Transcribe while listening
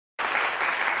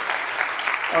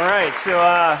All right,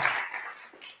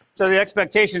 so the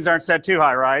expectations aren't set too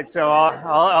high, right? So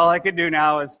all I can do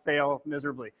now is fail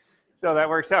miserably. So that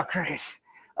works out great.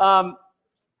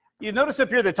 You notice up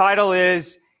here the title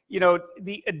is,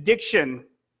 the addiction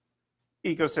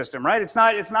ecosystem, right? It's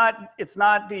not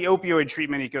the opioid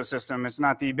treatment ecosystem. It's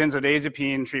not the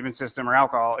benzodiazepine treatment system or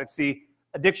alcohol. It's the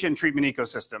addiction treatment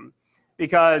ecosystem.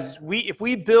 Because if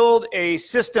we build a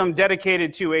system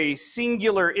dedicated to a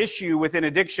singular issue within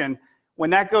addiction, when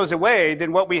that goes away,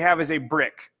 then what we have is a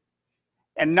brick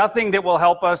and nothing that will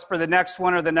help us for the next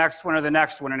one or the next one or the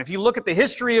next one. And if you look at the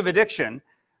history of addiction,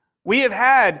 we have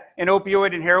had an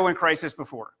opioid and heroin crisis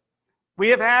before. We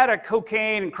have had a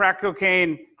cocaine and crack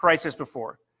cocaine crisis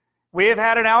before. We have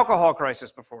had an alcohol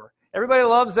crisis before. Everybody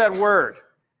loves that word.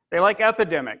 They like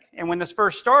epidemic. And when this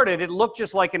first started, it looked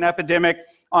just like an epidemic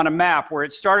on a map where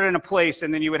it started in a place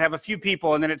and then you would have a few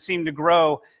people and then it seemed to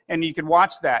grow and you could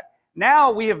watch that.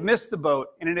 Now we have missed the boat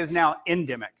and it is now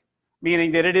endemic, meaning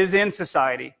that it is in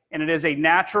society and it is a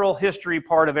natural history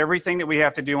part of everything that we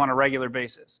have to do on a regular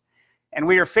basis. And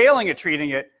we are failing at treating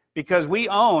it because we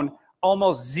own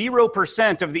almost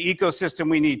 0% of the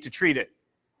ecosystem we need to treat it.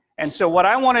 And so what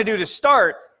I want to do to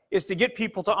start is to get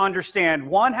people to understand,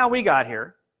 one, how we got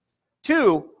here,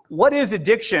 two, what is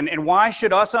addiction and why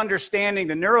should us understanding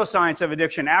the neuroscience of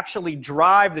addiction actually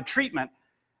drive the treatment?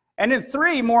 And then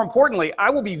three, more importantly,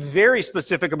 I will be very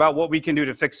specific about what we can do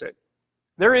to fix it.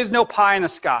 There is no pie in the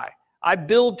sky. I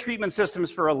build treatment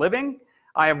systems for a living.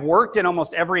 I have worked in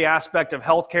almost every aspect of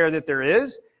healthcare that there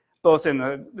is, both in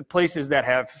the places that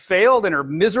have failed and are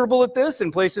miserable at this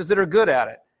and places that are good at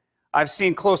it. I've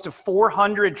seen close to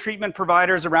 400 treatment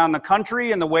providers around the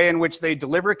country and the way in which they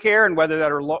deliver care and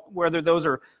whether those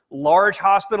are large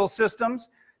hospital systems,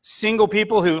 single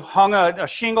people who hung a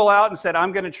shingle out and said,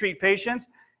 I'm going to treat patients.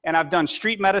 And I've done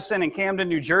street medicine in Camden,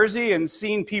 New Jersey, and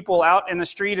seen people out in the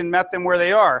street and met them where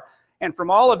they are. And from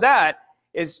all of that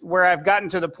is where I've gotten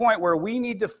to the point where we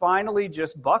need to finally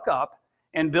just buck up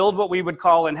and build what we would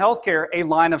call in healthcare a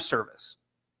line of service.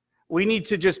 We need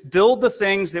to just build the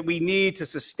things that we need to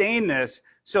sustain this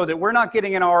so that we're not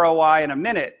getting an ROI in a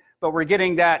minute, but we're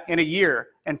getting that in a year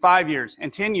and 5 years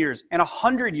and 10 years and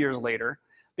 100 years later.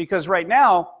 Because right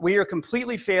now, we are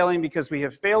completely failing because we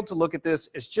have failed to look at this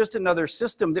as just another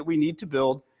system that we need to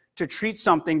build to treat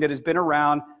something that has been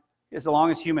around as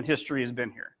long as human history has been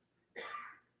here.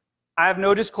 I have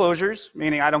no disclosures,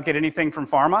 meaning I don't get anything from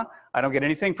pharma. I don't get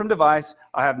anything from device.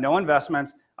 I have no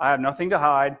investments. I have nothing to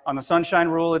hide. On the sunshine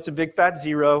rule, it's a big fat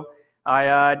zero.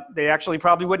 They actually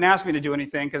probably wouldn't ask me to do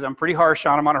anything because I'm pretty harsh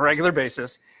on them on a regular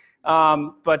basis.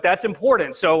 But that's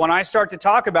important. So when I start to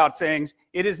talk about things,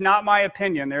 it is not my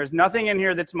opinion. There's nothing in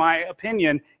here that's my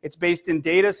opinion. It's based in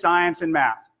data, science, and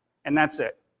math, and that's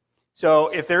it. So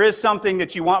if there is something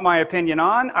that you want my opinion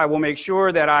on, I will make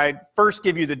sure that I first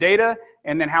give you the data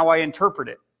and then how I interpret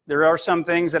it. There are some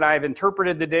things that I've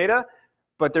interpreted the data,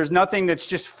 but there's nothing that's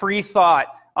just free thought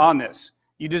on this.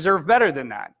 You deserve better than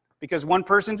that because one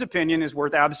person's opinion is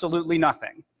worth absolutely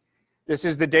nothing. This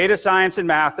is the data, science, and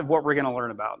math of what we're going to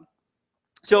learn about.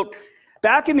 So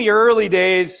back in the early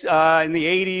days, in the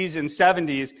 80s and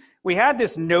 70s, we had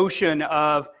this notion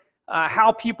of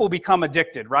how people become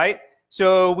addicted, right?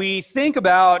 So we think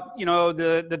about,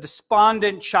 the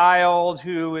despondent child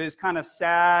who is kind of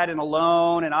sad and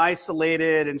alone and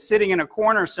isolated and sitting in a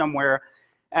corner somewhere.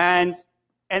 And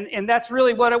that's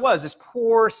really what it was, this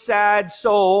poor, sad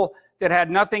soul that had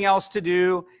nothing else to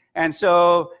do. And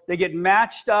so they get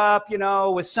matched up,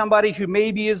 with somebody who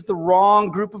maybe is the wrong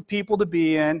group of people to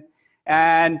be in.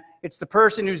 And it's the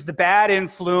person who's the bad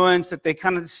influence that they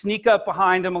kind of sneak up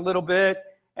behind them a little bit.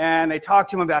 And they talk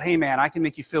to him about, hey, man, I can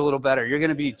make you feel a little better. You're going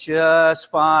to be just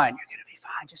fine. You're going to be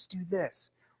fine. Just do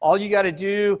this. All you got to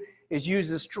do is use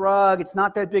this drug. It's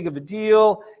not that big of a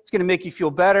deal. It's going to make you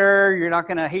feel better. You're not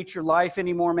going to hate your life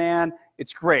anymore, man.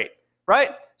 It's great,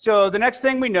 right? So the next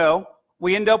thing we know,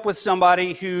 we end up with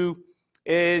somebody who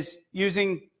is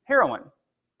using heroin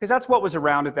because that's what was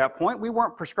around at that point. We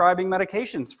weren't prescribing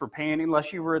medications for pain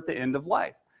unless you were at the end of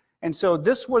life. And so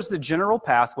this was the general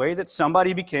pathway that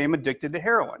somebody became addicted to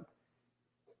heroin.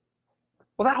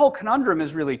 Well, that whole conundrum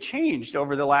has really changed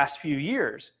over the last few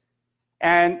years.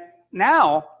 And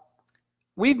now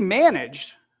we've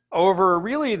managed over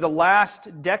really the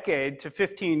last decade to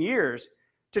 15 years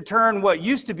to turn what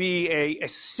used to be a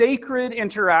sacred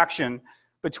interaction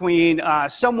between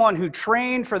someone who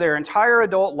trained for their entire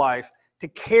adult life to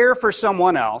care for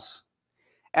someone else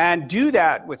and do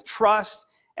that with trust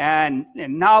and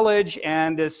knowledge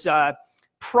and this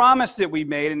promise that we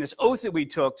made and this oath that we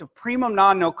took to primum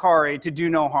non nocere, to do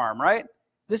no harm, right?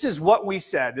 This is what we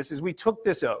said. We took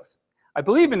this oath. I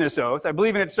believe in this oath. I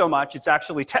believe in it so much, it's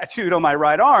actually tattooed on my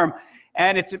right arm.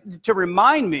 And it's to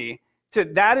remind me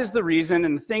that is the reason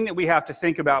and the thing that we have to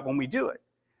think about when we do it.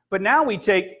 But now we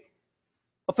take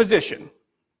a physician,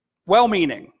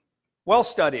 well-meaning,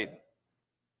 well-studied.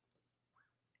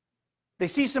 They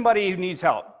see somebody who needs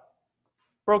help,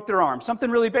 broke their arm, something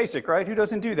really basic, right? Who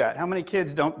doesn't do that? How many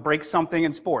kids don't break something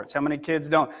in sports? How many kids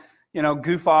don't,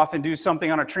 goof off and do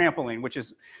something on a trampoline, which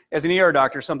is, as an ER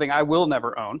doctor, something I will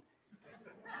never own.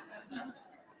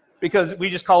 Because we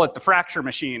just call it the fracture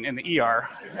machine in the ER.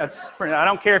 I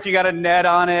don't care if you got a net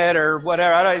on it or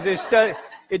whatever.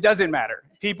 It doesn't matter.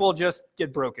 People just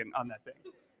get broken on that thing.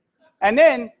 And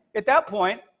then, at that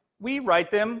point, we write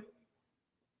them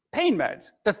pain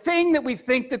meds. The thing that we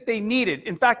think that they needed.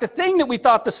 In fact, the thing that we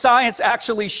thought the science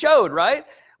actually showed, right?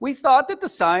 We thought that the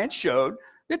science showed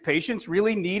that patients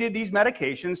really needed these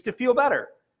medications to feel better.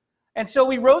 And so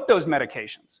we wrote those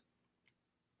medications.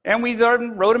 And we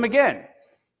then wrote them again.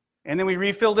 And then we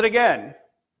refilled it again.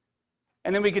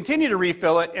 And then we continued to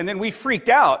refill it, and then we freaked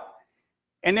out.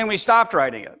 And then we stopped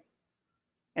writing it.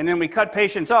 And then we cut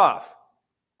patients off.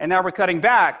 And now we're cutting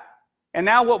back. And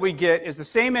now what we get is the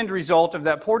same end result of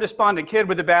that poor despondent kid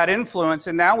with a bad influence,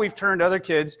 and now we've turned other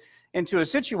kids into a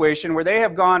situation where they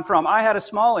have gone from, I had a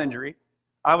small injury,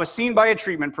 I was seen by a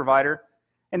treatment provider,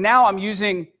 and now I'm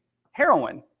using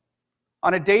heroin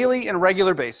on a daily and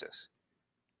regular basis.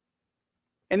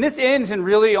 And this ends in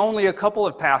really only a couple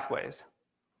of pathways.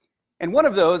 And one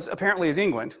of those, apparently, is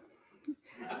England.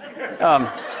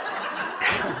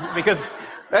 Because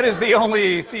that is the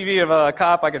only CV of a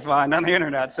cop I could find on the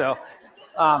internet. So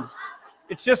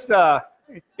it's just,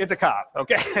 it's a cop,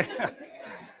 okay?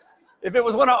 If it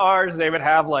was one of ours, they would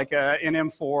have like an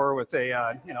M4 with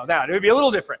a, that. It would be a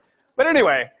little different. But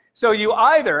anyway, so you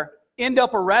either end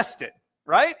up arrested,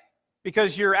 right?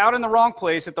 Because you're out in the wrong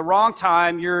place at the wrong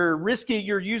time, you're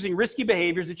using risky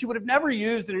behaviors that you would have never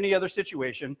used in any other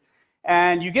situation,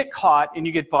 and you get caught and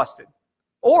you get busted.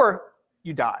 Or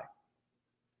you die.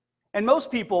 And most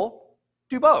people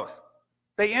do both.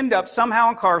 They end up somehow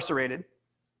incarcerated,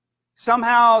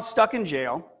 somehow stuck in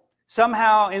jail,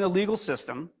 somehow in the legal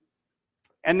system,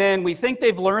 and then we think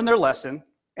they've learned their lesson,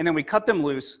 and then we cut them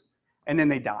loose, and then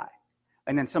they die.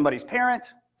 And then somebody's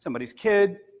parent, somebody's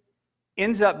kid,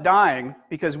 ends up dying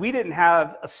because we didn't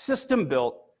have a system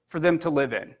built for them to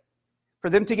live in, for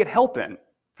them to get help in,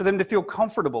 for them to feel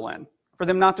comfortable in, for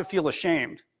them not to feel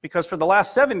ashamed. Because for the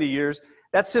last 70 years,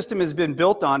 that system has been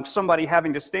built on somebody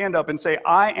having to stand up and say,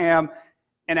 I am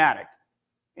an addict.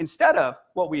 Instead of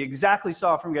what we exactly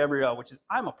saw from Gabrielle, which is,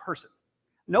 I'm a person.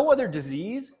 No other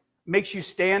disease makes you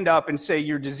stand up and say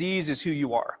your disease is who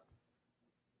you are.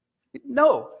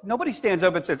 No, nobody stands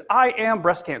up and says, I am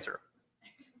breast cancer.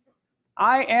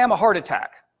 I am a heart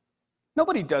attack.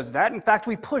 Nobody does that. In fact,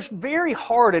 we push very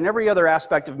hard in every other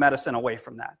aspect of medicine away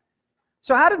from that.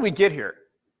 So how did we get here?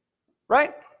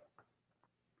 Right?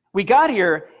 We got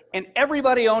here, and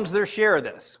everybody owns their share of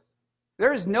this.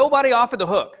 There is nobody off of the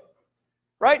hook.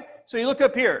 Right? So you look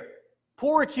up here,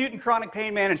 poor acute and chronic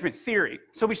pain management theory.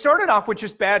 So we started off with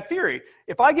just bad theory.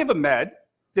 If I give a med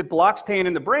that blocks pain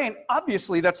in the brain,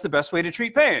 obviously that's the best way to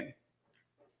treat pain.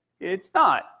 It's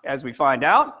not, as we find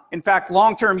out. In fact,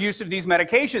 long-term use of these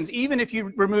medications, even if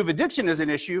you remove addiction as an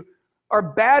issue, are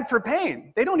bad for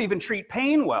pain. They don't even treat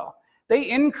pain well. They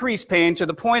increase pain to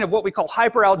the point of what we call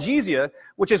hyperalgesia,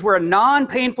 which is where a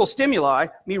non-painful stimuli,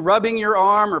 me rubbing your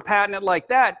arm or patting it like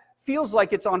that, feels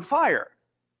like it's on fire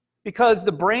because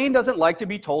the brain doesn't like to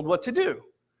be told what to do.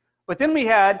 But then we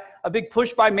had a big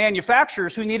push by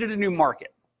manufacturers who needed a new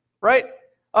market, right?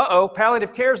 Uh-oh,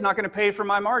 palliative care is not going to pay for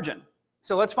my margin.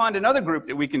 So let's find another group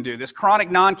that we can do, this chronic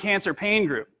non-cancer pain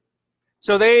group.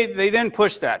 So they then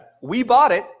push that. We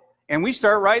bought it, and we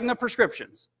start writing the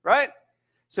prescriptions, right?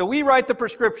 So we write the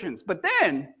prescriptions, but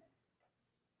then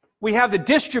we have the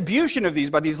distribution of these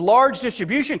by these large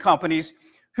distribution companies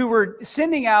who were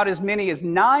sending out as many as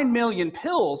 9 million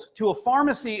pills to a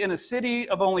pharmacy in a city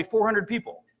of only 400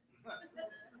 people.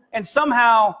 And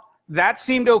somehow that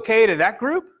seemed okay to that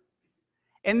group.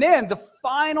 And then the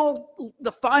final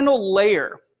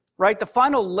layer, right? The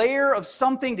final layer of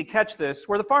something to catch this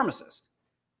were the pharmacists.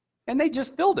 And they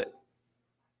just filled it.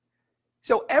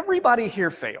 So everybody here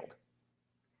failed.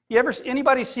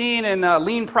 Anybody seen in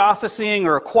lean processing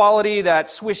or quality that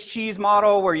Swiss cheese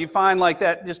model where you find like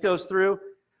that just goes through?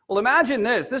 Well, imagine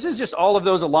this. This is just all of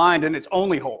those aligned and it's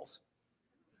only holes.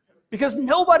 Because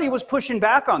nobody was pushing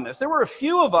back on this. There were a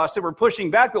few of us that were pushing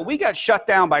back, but we got shut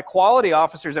down by quality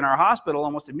officers in our hospital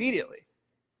almost immediately.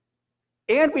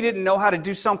 And we didn't know how to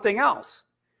do something else.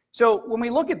 So when we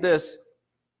look at this,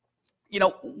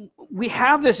 we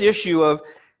have this issue of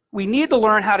we need to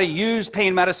learn how to use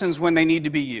pain medicines when they need to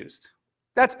be used.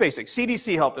 That's basic.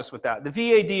 CDC helped us with that. The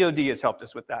VA DOD has helped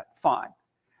us with that. Fine.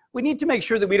 We need to make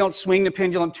sure that we don't swing the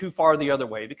pendulum too far the other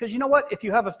way, because you know what? If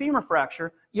you have a femur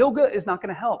fracture, yoga is not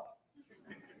going to help.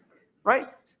 Right?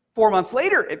 4 months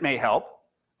later, it may help,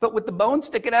 but with the bone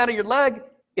sticking out of your leg,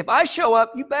 if I show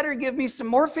up, you better give me some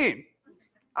morphine.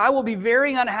 I will be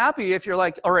very unhappy if you're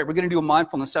like, all right, we're going to do a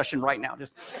mindfulness session right now.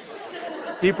 Just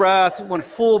deep breath, one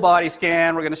full body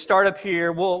scan. We're going to start up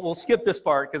here. We'll skip this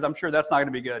part because I'm sure that's not going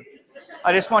to be good.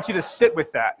 I just want you to sit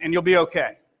with that and you'll be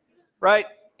okay. Right?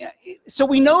 So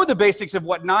we know the basics of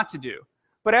what not to do.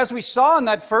 But as we saw in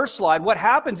that first slide, what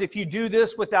happens if you do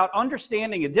this without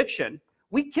understanding addiction?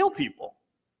 We kill people.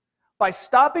 By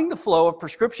stopping the flow of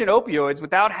prescription opioids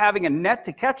without having a net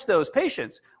to catch those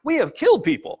patients, we have killed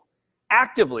people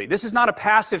actively. This is not a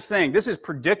passive thing. This is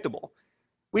predictable.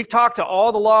 We've talked to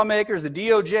all the lawmakers, the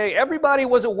DOJ. Everybody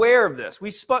was aware of this. We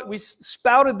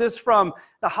spouted this from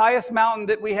the highest mountain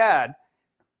that we had,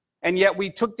 and yet we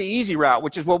took the easy route,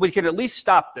 which is, well, we could at least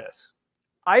stop this.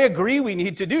 I agree we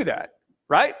need to do that,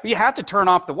 right? We have to turn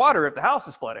off the water if the house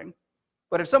is flooding.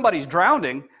 But if somebody's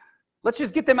drowning, let's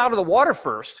just get them out of the water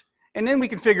first, and then we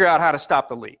can figure out how to stop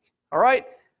the leak, all right?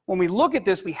 When we look at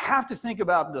this, we have to think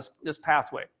about this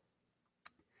pathway.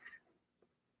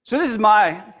 So this is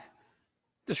my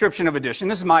description of addiction.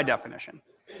 This is my definition,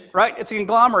 right? It's a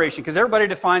conglomeration because everybody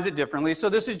defines it differently. So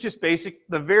this is just basic,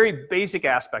 the very basic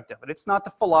aspect of it. It's not the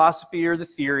philosophy or the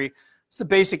theory. It's the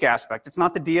basic aspect. It's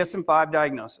not the DSM-5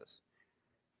 diagnosis.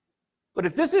 But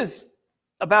if this is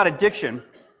about addiction,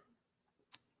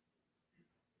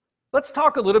 let's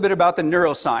talk a little bit about the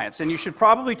neuroscience. And you should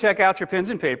probably check out your pens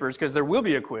and papers because there will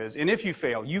be a quiz. And if you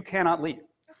fail, you cannot leave.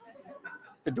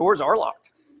 The doors are locked.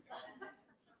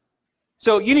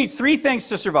 So you need 3 things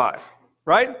to survive,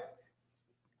 right?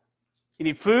 You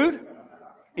need food,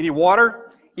 you need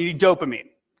water, you need dopamine.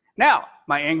 Now,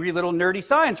 my angry little nerdy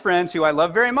science friends, who I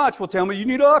love very much, will tell me you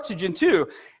need oxygen too.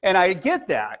 And I get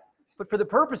that. But for the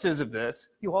purposes of this,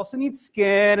 you also need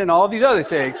skin and all of these other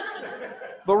things.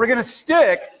 But we're going to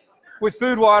stick with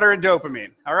food, water, and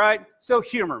dopamine, all right? So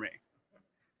humor me.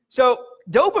 So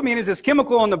dopamine is this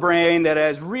chemical in the brain that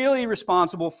is really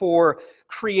responsible for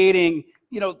creating,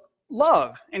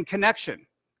 love and connection.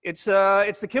 It's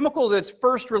the chemical that's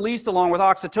first released along with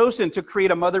oxytocin to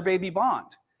create a mother-baby bond.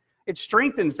 It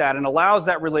strengthens that and allows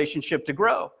that relationship to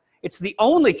grow. It's the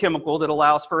only chemical that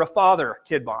allows for a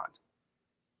father-kid bond,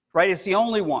 right? It's the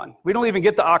only one. We don't even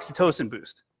get the oxytocin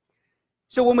boost.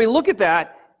 So when we look at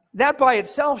that, that by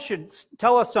itself should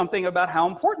tell us something about how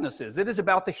important this is. It is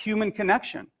about the human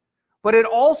connection, but it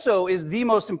also is the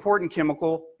most important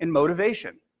chemical in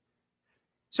motivation.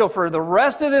 So for the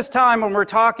rest of this time when we're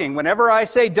talking, whenever I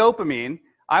say dopamine,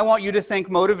 I want you to think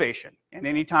motivation. And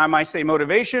anytime I say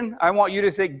motivation, I want you to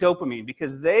think dopamine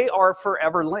because they are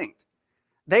forever linked.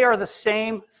 They are the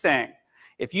same thing.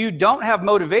 If you don't have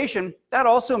motivation, that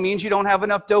also means you don't have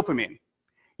enough dopamine.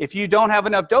 If you don't have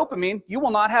enough dopamine, you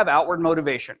will not have outward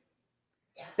motivation.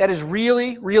 That is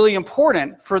really, really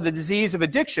important for the disease of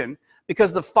addiction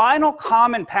because the final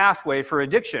common pathway for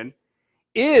addiction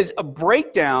is a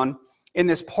breakdown in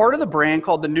this part of the brain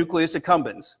called the nucleus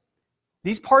accumbens.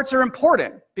 These parts are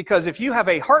important because if you have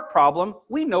a heart problem,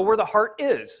 we know where the heart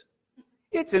is.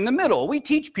 It's in the middle. We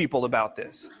teach people about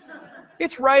this.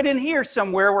 It's right in here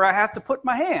somewhere where I have to put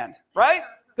my hand, right?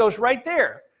 It goes right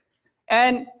there.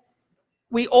 And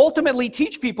we ultimately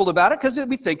teach people about it because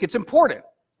we think it's important.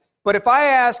 But if I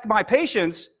ask my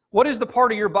patients, what is the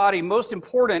part of your body most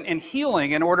important in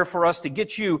healing in order for us to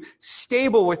get you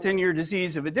stable within your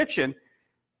disease of addiction,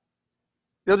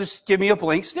 they'll just give me a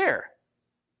blank stare.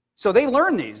 So they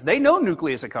learn these. They know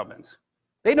nucleus accumbens.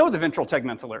 They know the ventral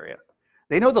tegmental area.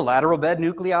 They know the lateral bed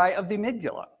nuclei of the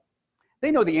amygdala.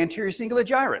 They know the anterior cingulate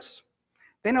gyrus.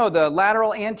 They know the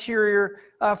lateral anterior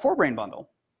forebrain bundle.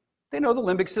 They know the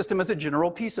limbic system as a general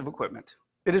piece of equipment.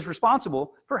 It is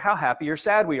responsible for how happy or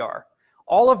sad we are.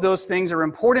 All of those things are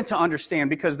important to understand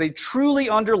because they truly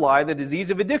underlie the disease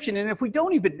of addiction. And if we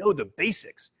don't even know the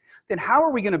basics, then how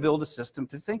are we going to build a system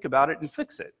to think about it and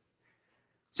fix it?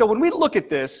 So when we look at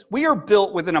this, we are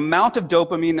built with an amount of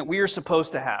dopamine that we are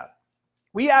supposed to have.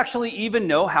 We actually even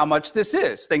know how much this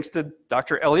is, thanks to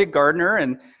Dr. Elliot Gardner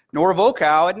and Nora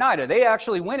Volkow at NIDA. They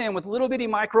actually went in with little bitty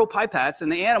micro pipettes in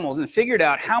the animals and figured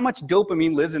out how much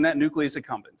dopamine lives in that nucleus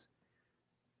accumbens.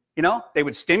 They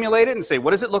would stimulate it and say,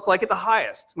 what does it look like at the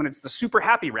highest when it's the super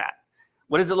happy rat?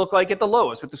 What does it look like at the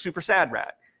lowest with the super sad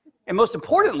rat? And most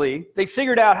importantly, they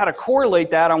figured out how to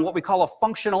correlate that on what we call a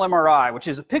functional MRI, which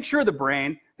is a picture of the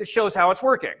brain that shows how it's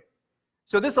working.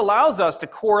 So this allows us to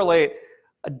correlate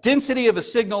a density of a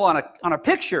signal on a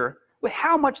picture with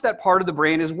how much that part of the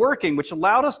brain is working, which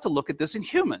allowed us to look at this in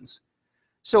humans.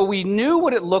 So we knew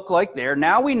what it looked like there.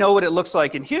 Now we know what it looks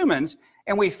like in humans.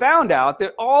 And we found out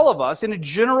that all of us in a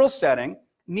general setting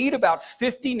need about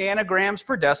 50 nanograms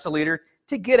per deciliter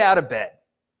to get out of bed.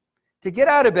 To get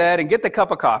out of bed and get the cup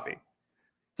of coffee.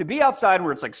 To be outside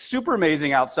where it's like super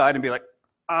amazing outside and be like,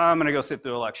 I'm going to go sit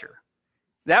through a lecture.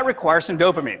 That requires some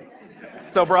dopamine.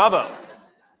 So bravo.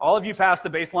 All of you passed the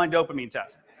baseline dopamine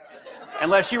test.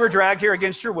 Unless you were dragged here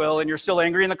against your will and you're still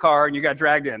angry in the car and you got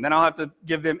dragged in. Then I'll have to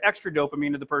give them extra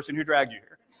dopamine to the person who dragged you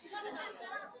here.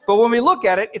 But when we look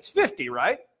at it, it's 50,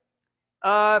 right?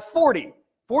 40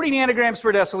 nanograms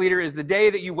per deciliter is the day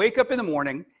that you wake up in the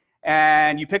morning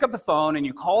and you pick up the phone and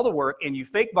you call to work and you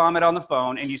fake vomit on the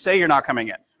phone and you say you're not coming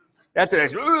in. That's it.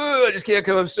 I just can't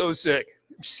come. I'm so sick.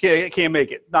 Can't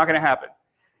make it. Not going to happen.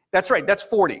 That's right. That's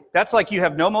 40. That's like you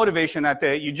have no motivation that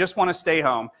day. You just want to stay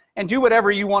home and do whatever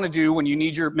you want to do when you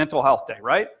need your mental health day,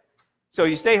 right? So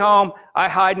you stay home. I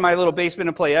hide in my little basement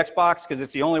and play Xbox because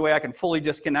it's the only way I can fully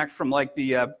disconnect from like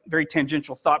the very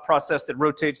tangential thought process that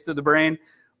rotates through the brain.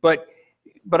 But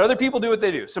other people do what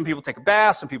they do. Some people take a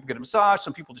bath. Some people get a massage.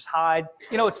 Some people just hide.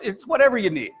 You know, it's whatever you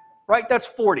need, right? That's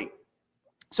 40.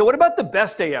 So what about the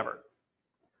best day ever?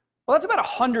 Well, that's about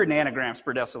 100 nanograms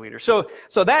per deciliter.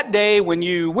 So that day when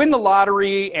you win the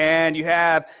lottery and you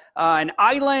have an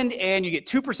island and you get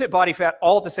 2% body fat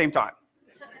all at the same time.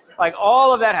 Like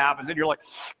all of that happens and you're like,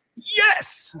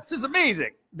 yes, this is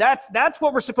amazing. That's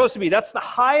what we're supposed to be. That's the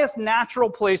highest natural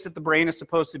place that the brain is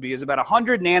supposed to be, is about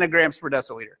 100 nanograms per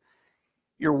deciliter.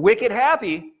 You're wicked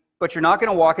happy, but you're not going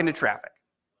to walk into traffic,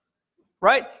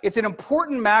 right? It's an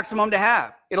important maximum to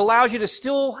have. It allows you to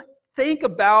still think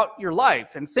about your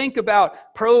life and think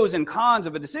about pros and cons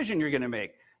of a decision you're going to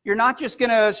make. You're not just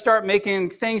going to start making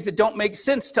things that don't make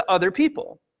sense to other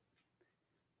people.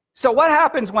 So what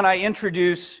happens when I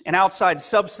introduce an outside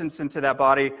substance into that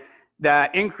body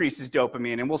that increases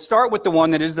dopamine? And we'll start with the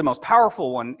one that is the most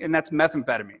powerful one, and that's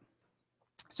methamphetamine.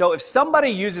 So if somebody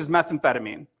uses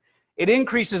methamphetamine, it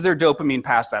increases their dopamine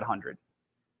past that 100.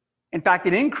 In fact,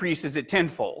 it increases it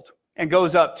tenfold and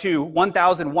goes up to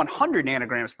 1,100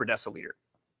 nanograms per deciliter.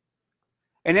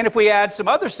 And then if we add some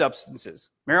other substances,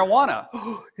 marijuana,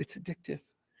 it's addictive,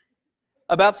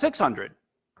 about 600.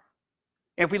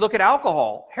 And if we look at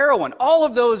alcohol, heroin, all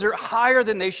of those are higher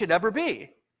than they should ever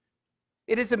be.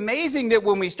 It is amazing that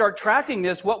when we start tracking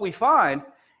this, what we find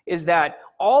is that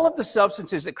all of the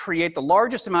substances that create the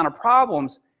largest amount of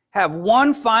problems have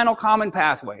one final common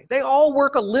pathway. They all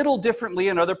work a little differently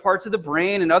in other parts of the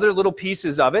brain and other little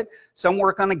pieces of it. Some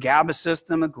work on a GABA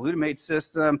system, a glutamate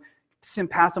system,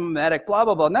 sympathomimetic, blah,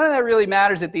 blah, blah. None of that really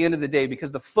matters at the end of the day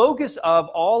because the focus of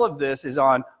all of this is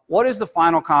on what is the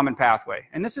final common pathway.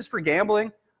 And this is for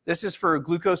gambling. This is for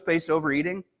glucose-based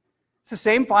overeating. It's the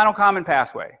same final common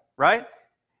pathway, right?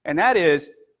 And that is,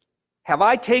 have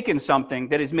I taken something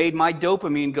that has made my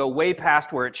dopamine go way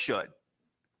past where it should?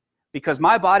 Because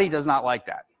my body does not like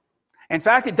that. In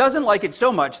fact, it doesn't like it so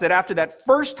much that after that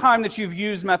first time that you've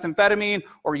used methamphetamine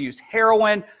or used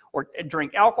heroin or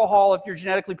drink alcohol if you're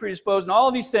genetically predisposed and all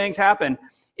of these things happen,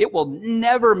 it will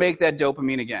never make that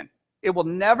dopamine again. It will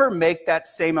never make that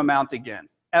same amount again,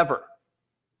 ever.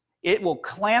 It will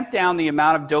clamp down the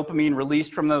amount of dopamine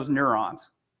released from those neurons.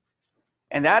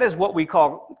 And that is what we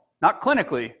call, not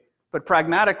clinically, but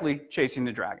pragmatically, chasing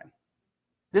the dragon.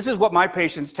 This is what my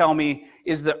patients tell me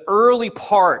is the early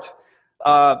part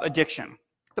of addiction.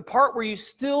 The part where you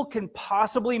still can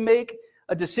possibly make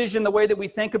a decision the way that we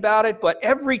think about it, but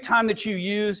every time that you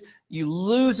use, you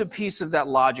lose a piece of that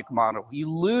logic model. You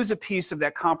lose a piece of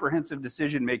that comprehensive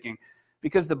decision making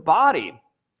because the body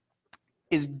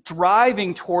is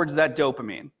driving towards that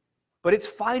dopamine, but it's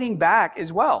fighting back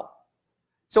as well.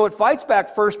 So it fights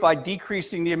back first by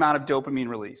decreasing the amount of dopamine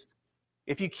released.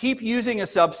 If you keep using a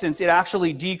substance, it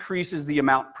actually decreases the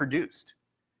amount produced.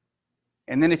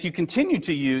 And then if you continue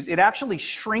to use, it actually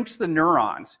shrinks the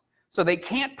neurons so they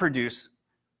can't produce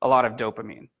a lot of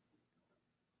dopamine.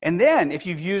 And then if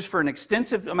you've used for an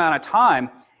extensive amount of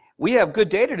time, we have good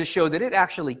data to show that it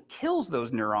actually kills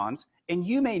those neurons and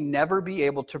you may never be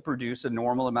able to produce a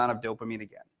normal amount of dopamine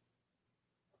again.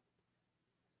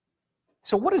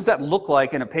 So what does that look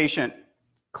like in a patient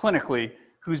clinically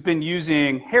who's been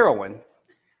using heroin?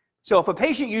 So if a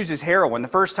patient uses heroin, the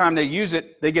first time they use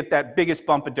it, they get that biggest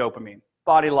bump of dopamine.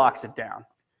 Body locks it down.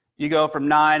 You go from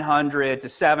 900 to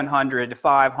 700 to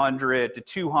 500 to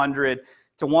 200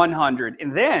 to 100,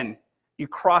 and then you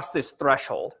cross this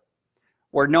threshold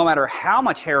where no matter how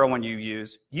much heroin you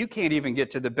use, you can't even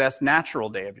get to the best natural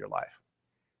day of your life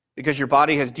because your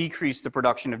body has decreased the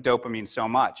production of dopamine so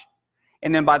much.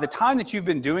 And then by the time that you've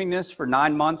been doing this for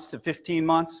 9 months to 15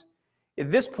 months,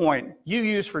 at this point, you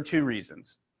use for 2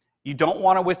 reasons. You don't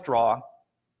want to withdraw,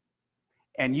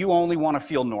 and you only want to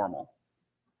feel normal.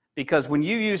 Because when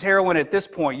you use heroin at this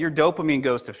point, your dopamine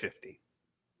goes to 50.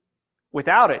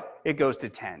 Without it, it goes to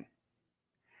 10.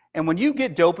 And when you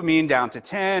get dopamine down to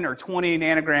 10 or 20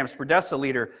 nanograms per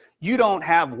deciliter, you don't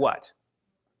have what?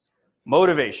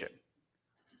 Motivation.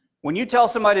 When you tell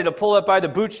somebody to pull up by the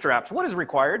bootstraps, what is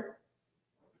required?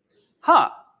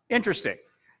 Interesting.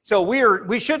 So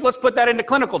let's put that into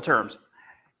clinical terms.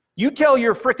 You tell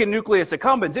your frickin' nucleus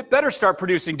accumbens, it better start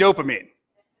producing dopamine.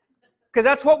 Because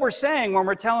that's what we're saying when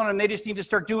we're telling them they just need to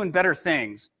start doing better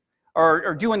things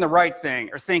or doing the right thing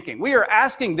or thinking. We are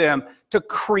asking them to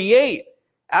create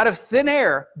out of thin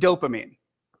air dopamine.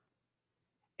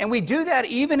 And we do that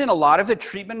even in a lot of the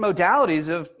treatment modalities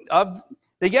of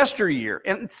the yesteryear.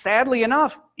 And sadly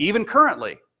enough, even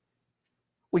currently.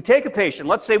 We take a patient,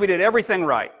 let's say we did everything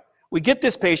right. We get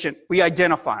this patient, we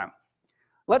identify him.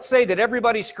 Let's say that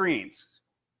everybody screens.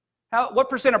 What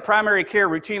percent of primary care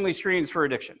routinely screens for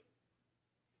addiction?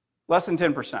 Less than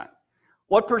 10%.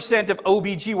 What percent of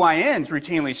OBGYNs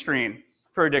routinely screen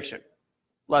for addiction?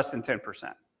 Less than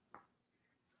 10%.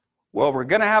 Well, we're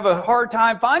going to have a hard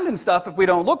time finding stuff if we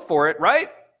don't look for it, right?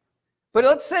 But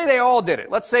let's say they all did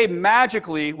it. Let's say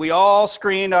magically we all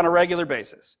screened on a regular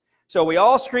basis. So we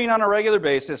all screen on a regular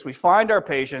basis. We find our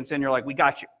patients, and you're like, we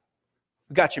got you.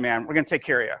 We got you, man. We're going to take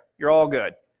care of you. You're all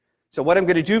good. So what I'm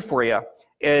going to do for you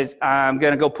is I'm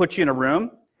going to go put you in a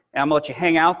room, and I'm going to let you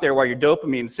hang out there while your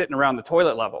dopamine's sitting around the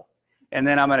toilet level. And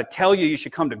then I'm going to tell you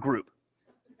should come to group.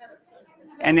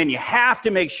 And then you have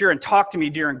to make sure and talk to me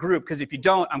during group, because if you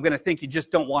don't, I'm going to think you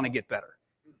just don't want to get better.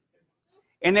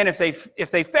 And then if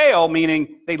they fail,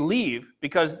 meaning they leave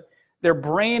because their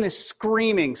brain is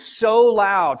screaming so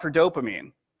loud for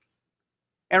dopamine.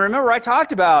 And remember, I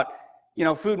talked about,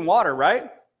 food and water, right?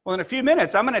 Well, in a few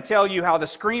minutes, I'm going to tell you how the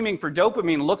screaming for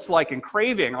dopamine looks like in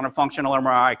craving on a functional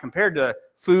MRI compared to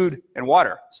food and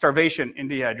water, starvation and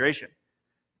dehydration.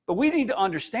 But we need to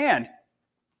understand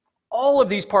all of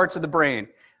these parts of the brain.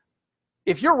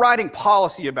 If you're writing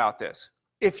policy about this,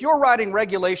 if you're writing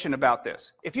regulation about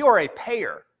this, if you are a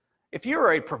payer, if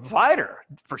you're a provider,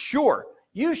 for sure,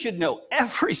 you should know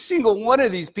every single one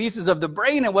of these pieces of the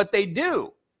brain and what they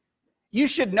do. You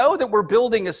should know that we're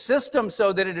building a system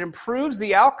so that it improves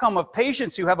the outcome of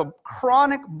patients who have a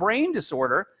chronic brain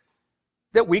disorder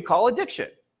that we call addiction.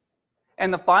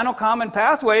 And the final common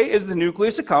pathway is the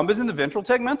nucleus accumbens in the ventral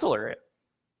tegmental area.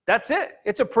 That's it.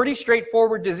 It's a pretty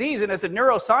straightforward disease. And as a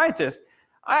neuroscientist,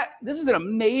 this is an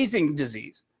amazing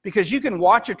disease because you can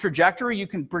watch a trajectory, you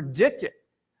can predict it.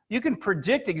 You can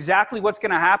predict exactly what's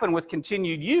going to happen with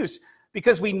continued use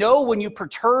because we know when you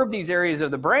perturb these areas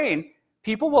of the brain,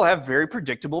 people will have very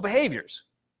predictable behaviors,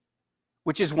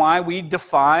 which is why we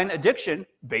define addiction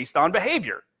based on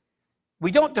behavior.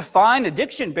 We don't define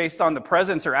addiction based on the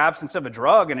presence or absence of a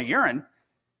drug in a urine.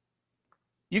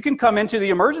 You can come into the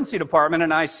emergency department in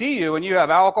ICU and you have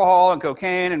alcohol and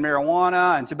cocaine and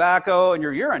marijuana and tobacco in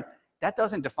your urine. That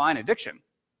doesn't define addiction.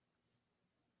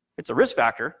 It's a risk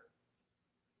factor.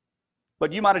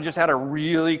 But you might have just had a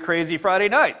really crazy Friday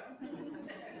night.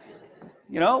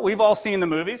 We've all seen the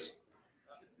movies.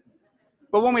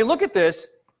 But when we look at this,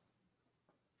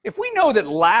 if we know that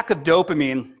lack of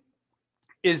dopamine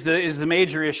is the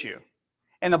major issue,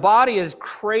 and the body is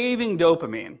craving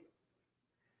dopamine,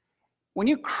 when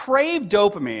you crave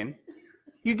dopamine,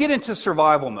 you get into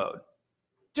survival mode,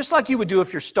 just like you would do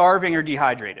if you're starving or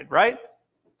dehydrated, right?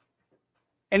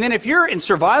 And then if you're in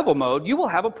survival mode, you will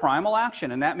have a primal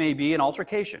action, and that may be an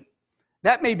altercation.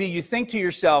 That may be you think to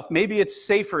yourself, maybe it's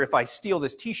safer if I steal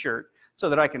this t-shirt so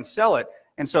that I can sell it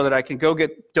and so that I can go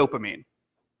get dopamine.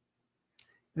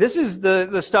 This is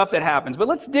the stuff that happens. But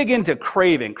let's dig into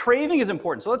craving. Craving is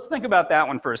important. So let's think about that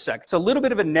one for a sec. It's a little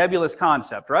bit of a nebulous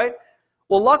concept, right?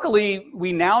 Well, luckily,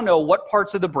 we now know what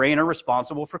parts of the brain are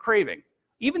responsible for craving,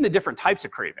 even the different types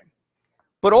of craving.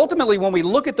 But ultimately, when we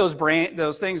look at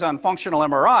those things on functional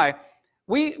MRI,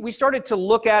 we started to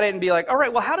look at it and be like, all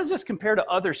right, well, how does this compare to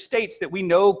other states that we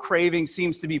know craving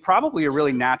seems to be probably a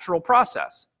really natural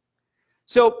process?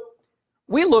 So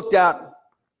we looked at,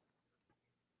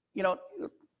 we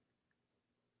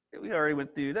already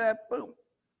went through that, boom.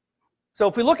 So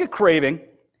if we look at craving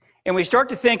and we start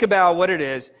to think about what it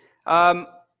is,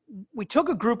 we took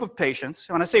a group of patients.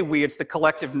 When I say we, it's the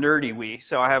collective nerdy we.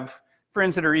 So I have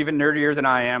friends that are even nerdier than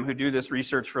I am who do this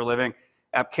research for a living.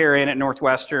 Apkarian at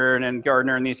Northwestern and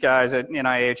Gardner and these guys at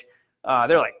NIH.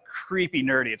 They're like creepy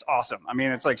nerdy. It's awesome. I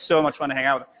mean, it's like so much fun to hang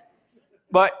out with.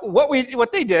 But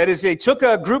what they did is they took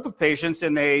a group of patients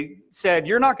and they said,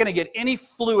 you're not going to get any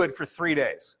fluid for 3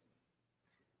 days.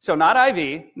 So not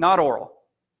IV, not oral,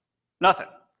 nothing.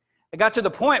 It got to the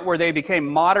point where they became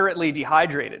moderately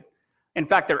dehydrated. In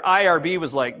fact, their IRB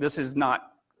was like,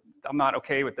 I'm not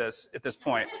okay with this at this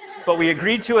point. But we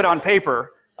agreed to it on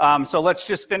paper, so let's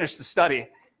just finish the study.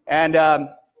 And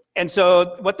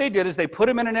so what they did is they put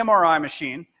them in an MRI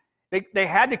machine. They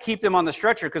had to keep them on the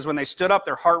stretcher because when they stood up,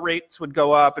 their heart rates would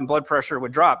go up and blood pressure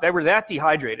would drop. They were that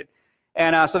dehydrated.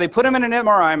 And so they put them in an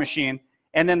MRI machine,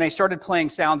 and then they started playing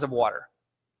sounds of water.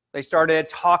 They started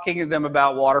talking to them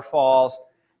about waterfalls.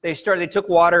 They took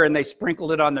water and they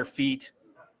sprinkled it on their feet.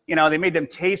 You know, they made them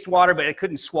taste water, but they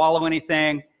couldn't swallow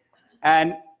anything.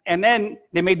 And then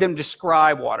they made them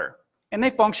describe water. And they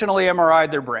functionally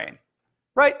MRI'd their brain.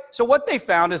 Right? So what they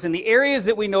found is in the areas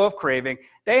that we know of craving,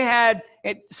 they had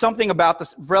something about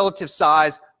the relative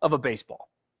size of a baseball.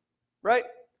 Right?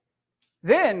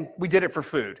 Then we did it for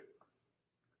food.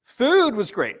 Food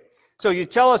was great. So you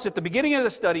tell us at the beginning of the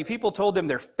study, people told them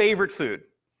their favorite food.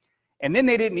 And then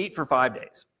they didn't eat for 5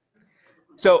 days.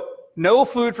 So no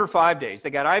food for 5 days. They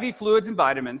got IV fluids and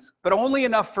vitamins, but only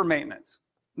enough for maintenance.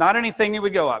 Not anything that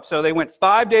would go up. So they went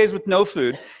 5 days with no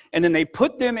food, and then they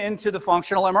put them into the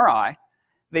functional MRI.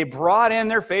 They brought in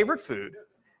their favorite food.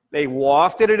 They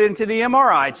wafted it into the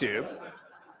MRI tube,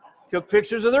 took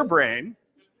pictures of their brain,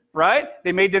 right?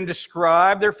 They made them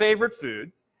describe their favorite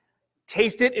food,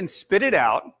 taste it and spit it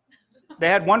out. They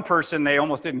had one person, they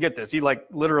almost didn't get this. He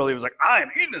literally was like, I am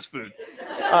eating this food.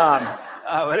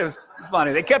 But it was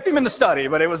funny. They kept him in the study,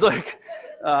 but it was like,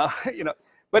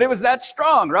 but it was that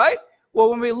strong, right? Well,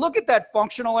 when we look at that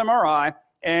functional MRI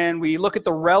and we look at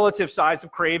the relative size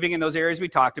of craving in those areas we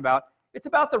talked about, it's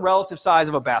about the relative size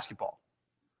of a basketball.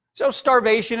 So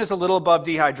starvation is a little above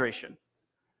dehydration.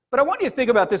 But I want you to think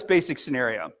about this basic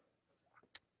scenario.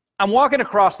 I'm walking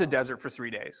across the desert for 3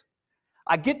 days.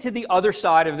 I get to the other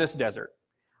side of this desert.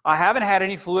 I haven't had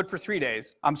any fluid for 3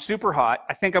 days. I'm super hot.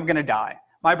 I think I'm going to die.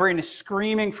 My brain is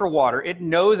screaming for water. It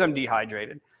knows I'm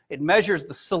dehydrated. It measures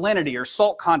the salinity or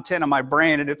salt content of my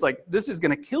brain, and it's like, this is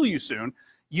going to kill you soon.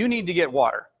 You need to get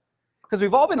water. Because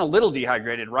we've all been a little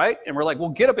dehydrated, right? And we're like, we'll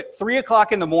get up at 3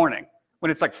 o'clock in the morning when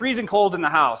it's like freezing cold in the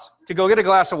house to go get a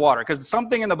glass of water because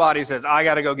something in the body says, I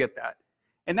got to go get that.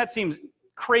 And that seems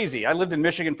crazy. I lived in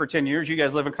Michigan for 10 years. You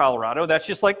guys live in Colorado. That's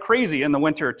just like crazy in the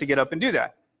winter to get up and do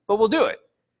that. But we'll do it.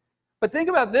 But think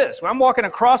about this. When I'm walking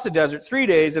across the desert 3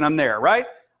 days and I'm there, right?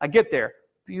 I get there.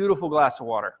 Beautiful glass of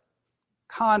water.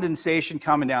 Condensation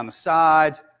coming down the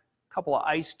sides. A couple of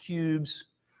ice cubes.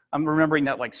 I'm remembering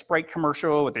that like Sprite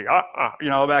commercial with the,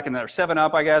 back in the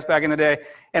 7-Up, I guess, back in the day.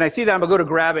 And I see that, I'm going to go to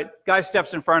grab it. Guy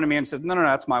steps in front of me and says, no,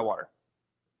 that's my water.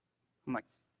 I'm like,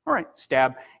 all right,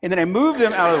 stab. And then I move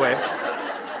them out of the way.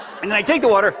 And then I take the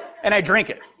water and I drink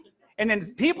it. And then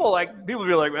people would be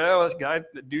like, well,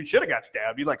 the dude should have got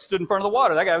stabbed. He stood in front of the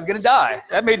water. That guy was going to die.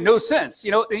 That made no sense.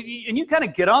 And you kind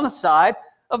of get on the side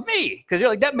of me because you're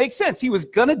like, that makes sense. He was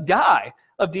going to die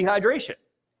of dehydration.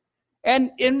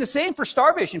 And in the same for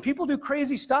starvation, people do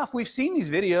crazy stuff. We've seen these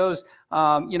videos,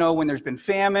 when there's been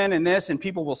famine and this, and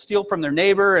people will steal from their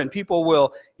neighbor, and people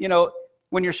will,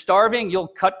 when you're starving, you'll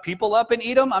cut people up and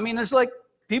eat them. I mean,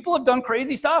 people have done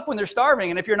crazy stuff when they're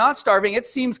starving, and if you're not starving, it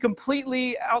seems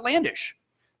completely outlandish,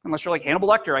 unless you're like Hannibal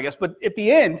Lecter, I guess. But at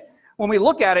the end, when we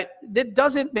look at it, it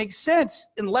doesn't make sense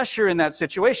unless you're in that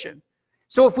situation.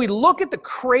 So if we look at the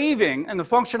craving and the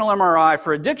functional MRI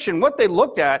for addiction, what they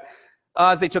looked at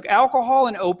is they took alcohol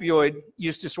and opioid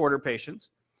use disorder patients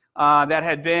that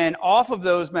had been off of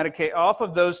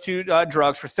those two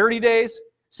drugs for 30 days,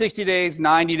 60 days,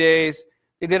 90 days.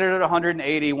 They did it at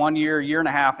 180, 1 year, year and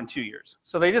a half, and 2 years.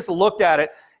 So they just looked at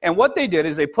it, and what they did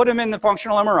is they put them in the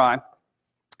functional MRI,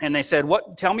 and they said,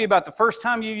 tell me about the first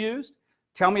time you used,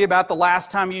 tell me about the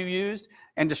last time you used,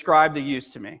 and describe the use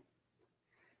to me.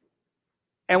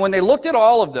 And when they looked at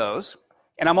all of those,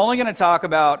 and I'm only going to talk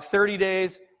about 30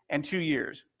 days and 2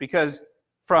 years, because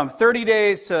from 30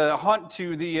 days to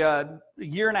the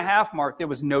year and a half mark, there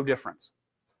was no difference.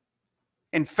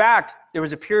 In fact, there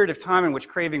was a period of time in which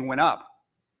craving went up.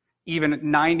 Even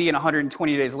 90 and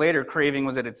 120 days later, craving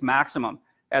was at its maximum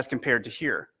as compared to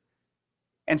here.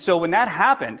 And so when that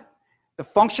happened, the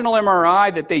functional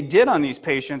MRI that they did on these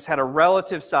patients had a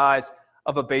relative size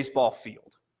of a baseball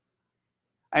field.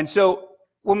 And so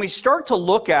when we start to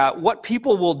look at what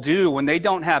people will do when they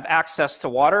don't have access to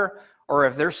water or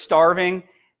if they're starving,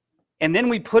 and then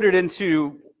we put it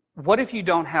into, what if you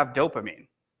don't have dopamine?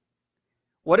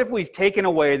 What if we've taken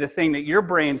away the thing that your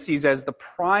brain sees as the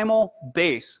primal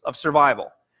base of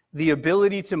survival, the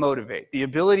ability to motivate, the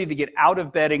ability to get out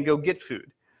of bed and go get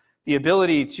food? the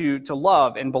ability to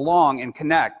love and belong and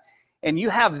connect, and you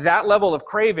have that level of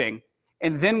craving,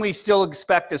 and then we still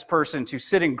expect this person to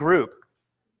sit in group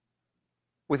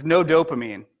with no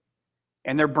dopamine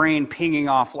and their brain pinging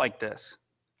off like this.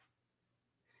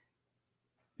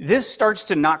 This starts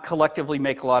to not collectively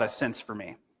make a lot of sense for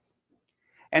me.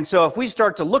 And so if we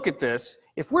start to look at this,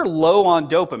 if we're low on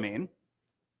dopamine,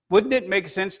 wouldn't it make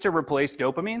sense to replace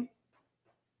dopamine?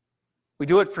 We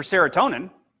do it for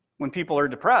serotonin. When people are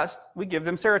depressed, we give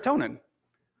them serotonin,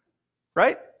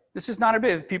 right? This is not a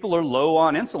bit. If people are low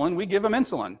on insulin, we give them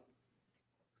insulin.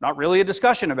 Not really a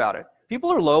discussion about it.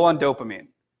 People are low on dopamine.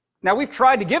 Now, we've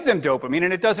tried to give them dopamine,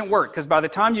 and it doesn't work, because by the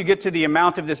time you get to the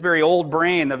amount of this very old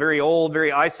brain, the very old,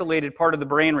 very isolated part of the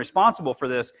brain responsible for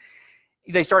this,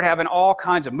 they start having all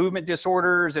kinds of movement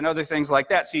disorders and other things like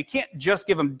that. So you can't just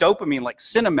give them dopamine like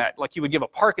Cinemet, like you would give a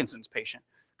Parkinson's patient,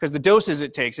 because the doses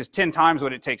it takes is 10 times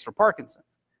what it takes for Parkinson's.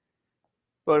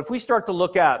 But if we start to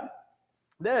look at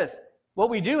this, what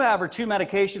we do have are 2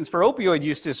 medications for opioid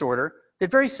use disorder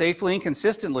that very safely and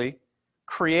consistently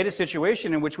create a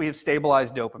situation in which we have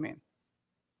stabilized dopamine.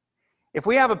 If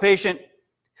we have a patient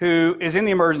who is in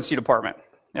the emergency department,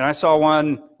 and I saw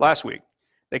one last week,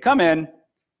 they come in,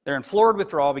 they're in fluoride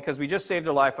withdrawal because we just saved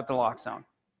their life with naloxone.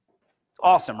 It's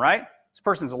awesome, right? This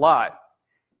person's alive.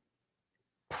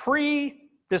 Pre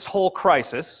this whole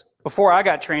crisis, before I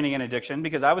got training in addiction,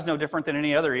 because I was no different than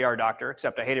any other ER doctor,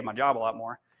 except I hated my job a lot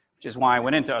more, which is why I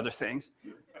went into other things.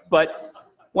 But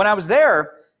when I was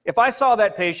there, if I saw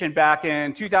that patient back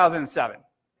in 2007,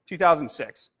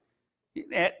 2006,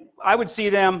 I would see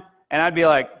them and I'd be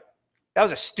like, that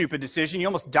was a stupid decision. You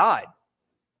almost died.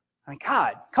 I mean,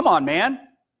 God, come on, man.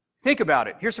 Think about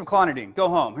it. Here's some clonidine. Go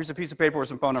home. Here's a piece of paper with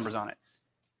some phone numbers on it.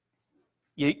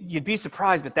 You'd be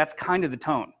surprised, but that's kind of the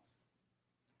tone.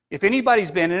 If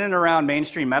anybody's been in and around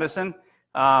mainstream medicine,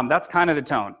 that's kind of the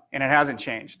tone, and it hasn't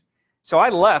changed. So I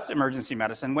left emergency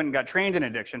medicine, went and got trained in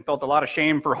addiction, felt a lot of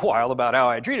shame for a while about how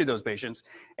I treated those patients,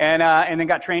 and then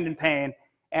got trained in pain,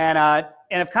 and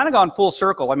I've kind of gone full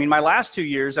circle. I mean, my last 2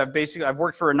 years, I've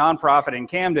worked for a nonprofit in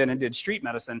Camden and did street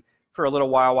medicine for a little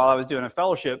while I was doing a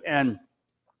fellowship, and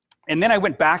then I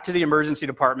went back to the emergency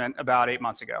department about 8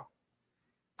 months ago.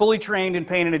 Fully trained in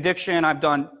pain and addiction. I've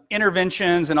done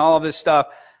interventions and all of this stuff,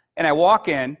 and I walk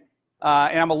in.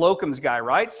 And I'm a locums guy,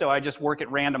 right? So I just work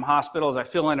at random hospitals. I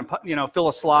fill in, fill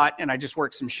a slot, and I just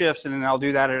work some shifts, and then I'll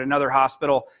do that at another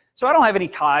hospital. So I don't have any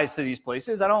ties to these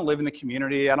places. I don't live in the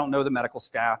community. I don't know the medical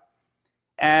staff.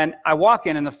 And I walk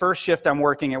in, and the first shift I'm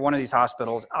working at one of these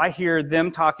hospitals, I hear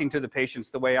them talking to the patients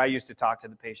the way I used to talk to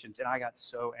the patients, and I got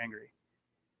so angry.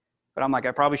 But I'm like,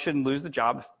 I probably shouldn't lose the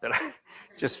job that I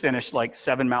just finished like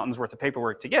 7 mountains worth of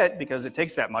paperwork to get, because it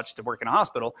takes that much to work in a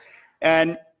hospital.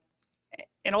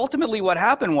 And ultimately what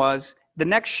happened was, the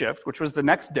next shift, which was the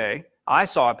next day, I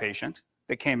saw a patient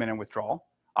that came in withdrawal.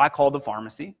 I called the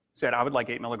pharmacy, said, I would like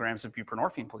 8 milligrams of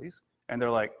buprenorphine, please. And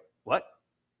they're like, what?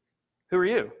 Who are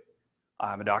you?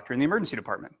 I'm a doctor in the emergency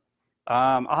department.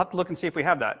 I'll have to look and see if we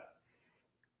have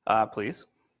that, please.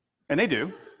 And they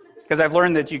do, because I've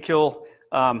learned that you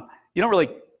don't really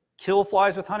kill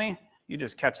flies with honey. You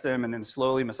just catch them and then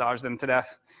slowly massage them to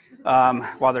death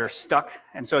while they're stuck.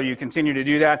 And so you continue to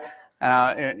do that.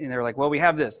 And they're like, well, we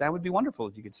have this. That would be wonderful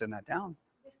if you could send that down.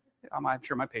 I'm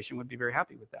sure my patient would be very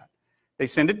happy with that. They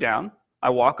send it down. I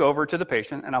walk over to the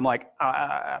patient, and I'm like,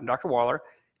 I'm Dr. Waller.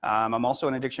 I'm also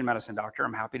an addiction medicine doctor.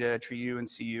 I'm happy to treat you and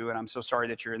see you, and I'm so sorry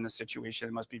that you're in this situation.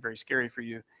 It must be very scary for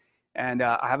you. And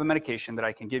I have a medication that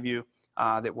I can give you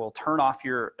that will turn off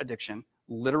your addiction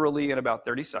literally in about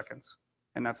 30 seconds.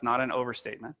 And that's not an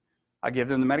overstatement. I give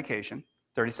them the medication.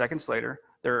 30 seconds later,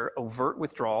 their overt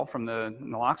withdrawal from the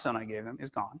naloxone I gave them is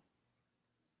gone.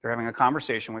 They're having a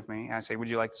conversation with me, and I say, would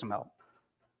you like some help?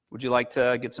 Would you like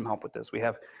to get some help with this? We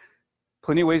have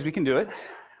plenty of ways we can do it.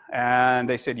 And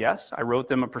they said yes. I wrote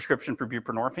them a prescription for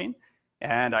buprenorphine,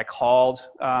 and I called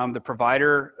the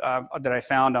provider that I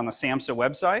found on the SAMHSA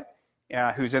website,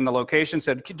 who's in the location,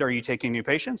 said, are you taking new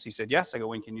patients? He said, yes. I go,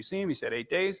 when can you see him? He said, 8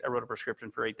 days. I wrote a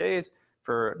prescription for 8 days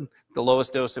for the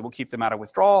lowest dose that will keep them out of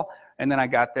withdrawal. And then I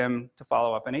got them to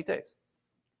follow up in 8 days.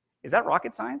 Is that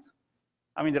rocket science?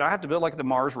 I mean, did I have to build like the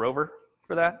Mars rover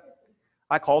for that?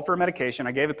 I called for a medication.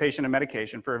 I gave a patient a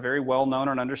medication for a very well-known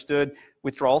and understood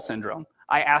withdrawal syndrome.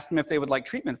 I asked them if they would like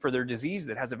treatment for their disease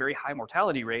that has a very high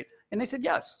mortality rate, and they said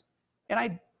yes. And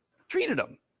I treated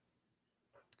them.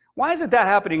 Why isn't that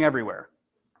happening everywhere?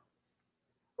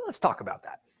 Well, let's talk about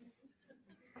that.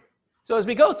 So as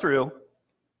we go through,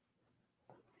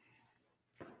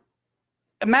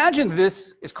 imagine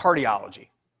this is cardiology.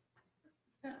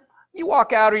 You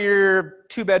walk out of your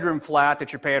 2-bedroom flat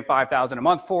that you're paying $5,000 a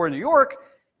month for in New York,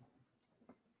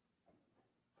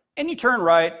 and you turn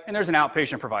right, and there's an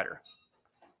outpatient provider.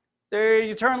 There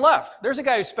you turn left. There's a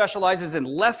guy who specializes in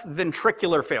left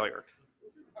ventricular failure.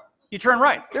 You turn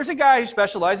right. There's a guy who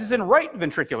specializes in right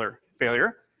ventricular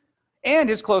failure. And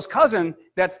his close cousin,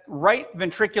 that's right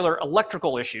ventricular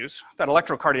electrical issues. That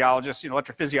electrocardiologist,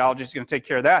 electrophysiologist is going to take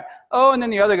care of that. Oh, and then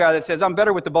the other guy that says, I'm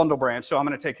better with the bundle branch, so I'm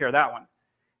going to take care of that one.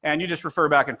 And you just refer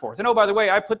back and forth. And oh, by the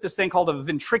way, I put this thing called a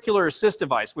ventricular assist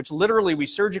device, which literally we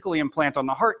surgically implant on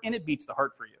the heart, and it beats the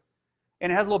heart for you.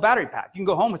 And it has a little battery pack. You can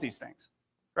go home with these things,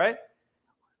 right?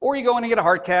 Or you go in and get a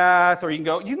heart cath, or you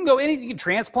can go anything, you can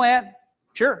transplant.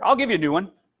 Sure, I'll give you a new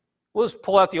one. We'll just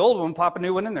pull out the old one, pop a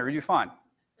new one in there, you're fine.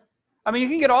 I mean, you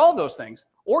can get all of those things.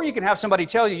 Or you can have somebody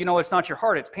tell you, it's not your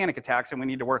heart, it's panic attacks, and we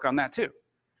need to work on that too.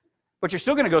 But you're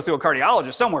still going to go through a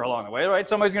cardiologist somewhere along the way, right?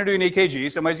 Somebody's going to do an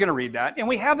EKG, somebody's going to read that, and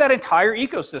we have that entire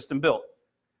ecosystem built.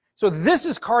 So this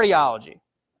is cardiology.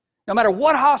 No matter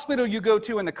what hospital you go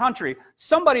to in the country,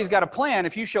 somebody's got a plan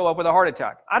if you show up with a heart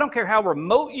attack. I don't care how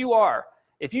remote you are.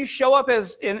 If you show up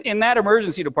as in that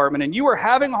emergency department and you are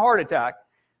having a heart attack,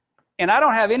 and I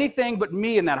don't have anything but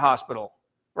me in that hospital,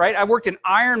 right? I worked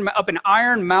up in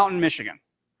Iron Mountain, Michigan,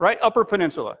 right? Upper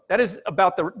Peninsula. That is,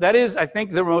 I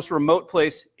think, the most remote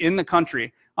place in the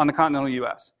country on the continental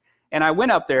US. And I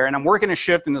went up there, and I'm working a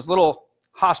shift in this little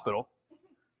hospital.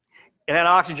 It had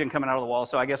oxygen coming out of the wall,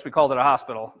 so I guess we called it a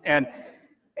hospital. And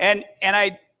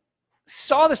I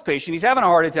saw this patient. He's having a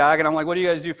heart attack, and I'm like, what do you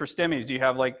guys do for STEMIs? Do you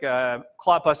have like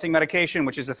clot-busting medication,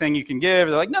 which is a thing you can give?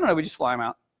 They're like, no, we just fly him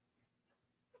out.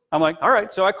 I'm like, all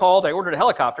right. So I ordered a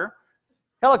helicopter.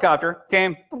 Helicopter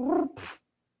came,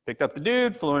 picked up the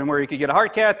dude, flew him where he could get a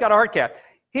heart cath, got a heart cath.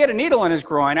 He had a needle in his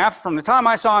groin. From the time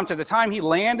I saw him to the time he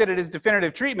landed at his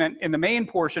definitive treatment in the main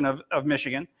portion of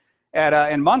Michigan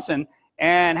in Munson,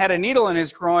 and had a needle in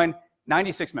his groin,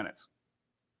 96 minutes.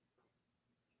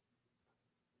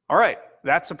 All right,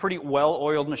 that's a pretty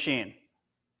well-oiled machine.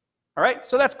 All right,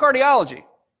 so that's cardiology.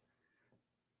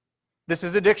 This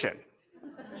is addiction.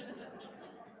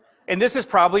 And this is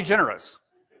probably generous.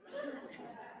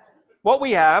 What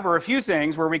we have are a few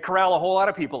things where we corral a whole lot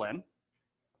of people in,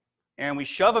 and we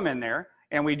shove them in there,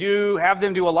 and we have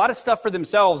them do a lot of stuff for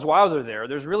themselves while they're there.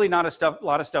 There's really not a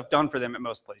lot of stuff done for them at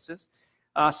most places.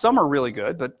 Some are really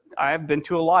good, but I've been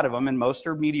to a lot of them, and most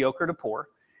are mediocre to poor,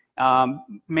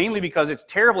 mainly because it's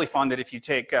terribly funded if you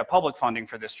take public funding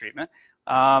for this treatment.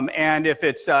 And if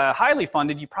it's highly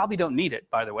funded, you probably don't need it,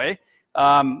 by the way,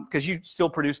 because you still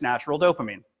produce natural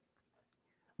dopamine.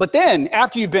 But then,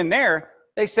 after you've been there,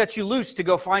 they set you loose to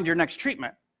go find your next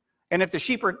treatment. And if the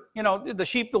sheep are, the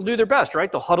sheep will do their best,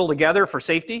 right? They'll huddle together for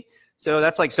safety. So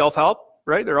that's like self-help,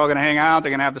 right? They're all going to hang out.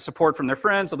 They're going to have the support from their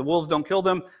friends so the wolves don't kill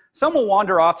them. Some will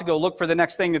wander off to go look for the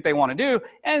next thing that they want to do,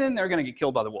 and then they're going to get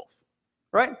killed by the wolf,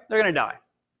 right? They're going to die.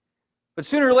 But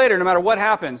sooner or later, no matter what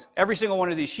happens, every single one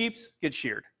of these sheep gets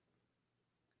sheared.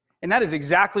 And that is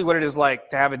exactly what it is like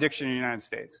to have addiction in the United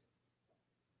States.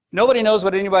 Nobody knows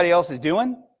what anybody else is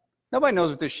doing. Nobody knows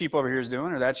what this sheep over here is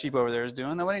doing or that sheep over there is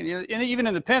doing. Nobody, and even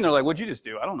in the pen, they're like, what'd you just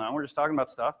do? I don't know. We're just talking about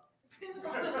stuff.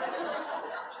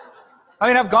 I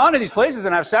mean, I've gone to these places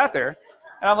and I've sat there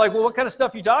and I'm like, well, what kind of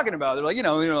stuff are you talking about? They're like,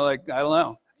 like, I don't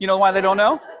know. You know why they don't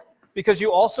know? Because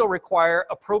you also require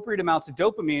appropriate amounts of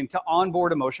dopamine to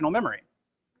onboard emotional memory.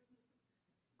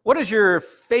 What is your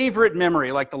favorite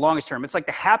memory, like the longest term? It's like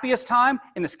the happiest time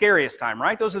and the scariest time,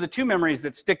 right? Those are the two memories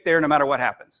that stick there no matter what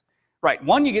happens. Right,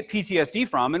 one you get PTSD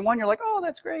from, and one you're like, oh,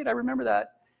 that's great, I remember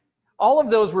that. All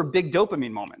of those were big dopamine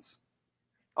moments.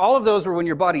 All of those were when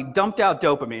your body dumped out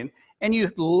dopamine, and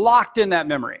you locked in that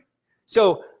memory.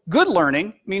 So good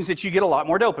learning means that you get a lot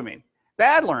more dopamine.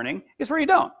 Bad learning is where you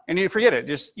don't, and you forget it.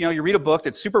 Just, you read a book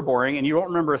that's super boring, and you don't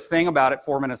remember a thing about it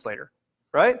 4 minutes later,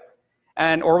 right?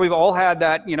 Or we've all had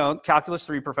that, Calculus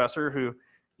 3 professor who,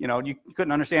 you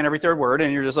couldn't understand every third word,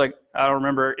 and you're just like, I don't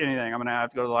remember anything. I'm going to have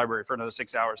to go to the library for another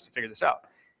 6 hours to figure this out.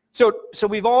 So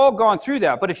we've all gone through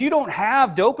that. But if you don't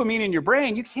have dopamine in your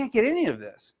brain, you can't get any of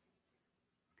this.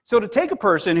 So to take a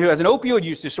person who has an opioid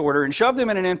use disorder and shove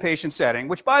them in an inpatient setting,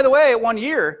 which, by the way, at 1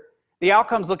 year, the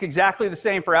outcomes look exactly the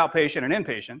same for outpatient and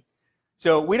inpatient.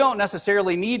 So we don't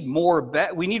necessarily need more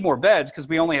beds. We need more beds because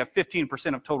we only have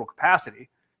 15% of total capacity.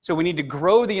 So we need to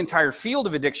grow the entire field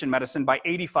of addiction medicine by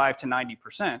 85 to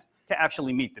 90% to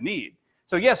actually meet the need.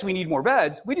 So yes, we need more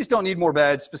beds. We just don't need more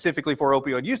beds specifically for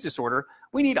opioid use disorder.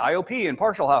 We need IOP and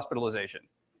partial hospitalization.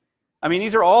 I mean,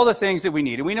 these are all the things that we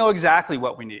need, and we know exactly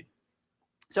what we need.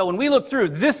 So when we look through,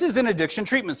 this is an addiction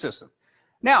treatment system.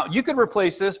 Now, you could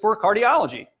replace this for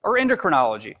cardiology or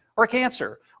endocrinology or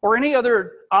cancer or any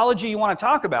other ology you want to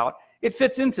talk about. It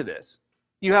fits into this.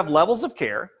 You have levels of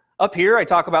care Up here, I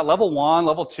talk about level 1,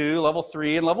 level 2, level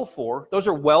 3, and level 4. Those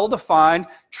are well-defined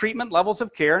treatment levels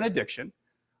of care in addiction.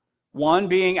 1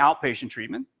 being outpatient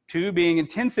treatment, 2 being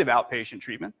intensive outpatient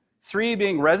treatment, 3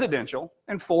 being residential,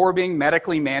 and 4 being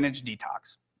medically managed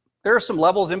detox. There are some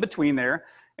levels in between there,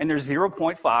 and there's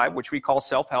 0.5, which we call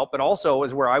self-help, but also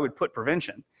is where I would put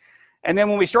prevention. And then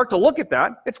when we start to look at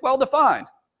that, it's well-defined.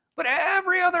 But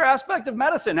every other aspect of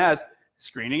medicine has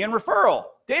screening and referral,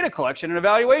 data collection and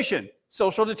evaluation,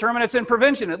 social determinants and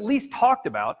prevention, at least talked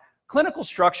about, clinical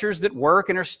structures that work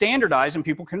and are standardized and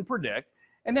people can predict,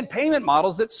 and then payment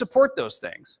models that support those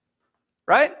things,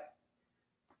 right?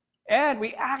 And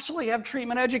we actually have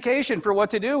treatment education for what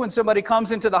to do when somebody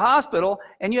comes into the hospital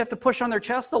and you have to push on their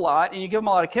chest a lot and you give them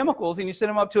a lot of chemicals and you send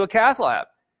them up to a cath lab.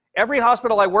 Every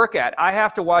hospital I work at, I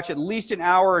have to watch at least an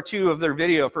hour or 2 of their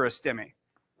video for a STEMI.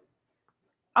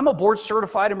 I'm a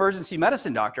board-certified emergency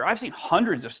medicine doctor. I've seen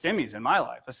hundreds of STEMIs in my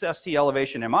life, a ST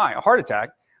elevation MI, a heart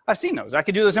attack. I've seen those. I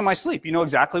could do this in my sleep. You know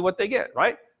exactly what they get,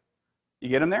 right? You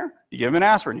get them there, you give them an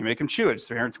aspirin, you make them chew it. It's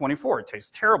 324. It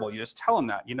tastes terrible. You just tell them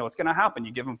that. You know what's going to happen.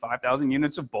 You give them 5,000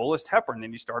 units of bolus heparin,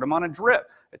 then you start them on a drip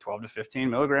at 12 to 15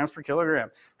 milligrams per kilogram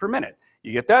per minute.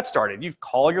 You get that started. You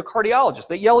call your cardiologist.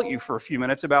 They yell at you for a few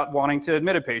minutes about wanting to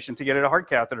admit a patient to get a heart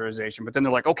catheterization, but then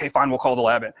they're like, okay, fine, we'll call the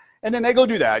lab in. And then they go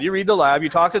do that. You read the lab, you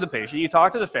talk to the patient, you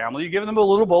talk to the family, you give them a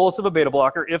little bolus of a beta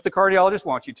blocker if the cardiologist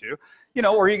wants you to,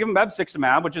 or you give them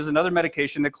abciximab, which is another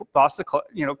medication that busts the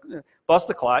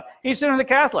clot, and you send them to the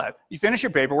cath lab. You finish your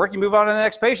paperwork, you move on to the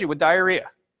next patient with diarrhea.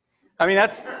 I mean,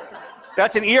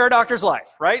 that's an ER doctor's life,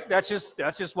 right? That's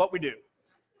just what we do.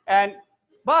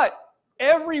 But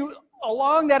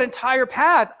along that entire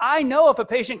path, I know if a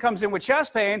patient comes in with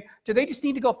chest pain, do they just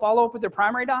need to go follow up with their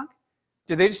primary doc?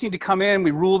 Do they just need to come in,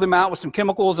 we rule them out with some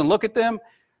chemicals and look at them?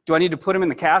 Do I need to put them in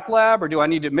the cath lab or do I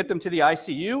need to admit them to the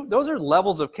ICU? Those are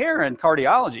levels of care in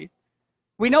cardiology.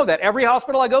 We know that every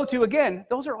hospital I go to, again,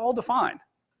 those are all defined.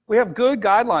 We have good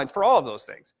guidelines for all of those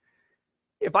things.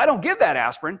 If I don't give that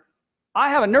aspirin, I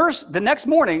have a nurse the next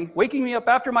morning waking me up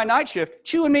after my night shift,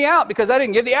 chewing me out because I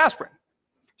didn't give the aspirin.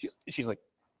 She's like,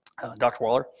 Dr.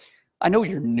 Waller, I know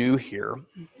you're new here,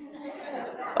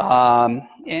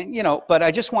 but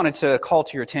I just wanted to call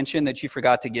to your attention that you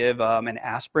forgot to give an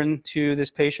aspirin to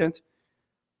this patient.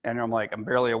 And I'm like, I'm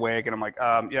barely awake, and I'm like,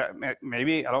 yeah,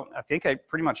 maybe. I think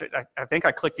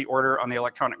I clicked the order on the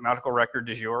electronic medical record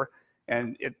du jour,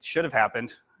 and it should have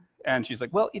happened. And she's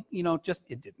like, well, it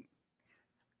didn't.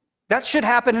 That should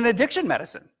happen in addiction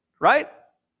medicine, right?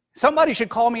 Somebody should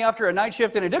call me after a night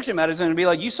shift in addiction medicine and be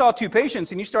like, you saw 2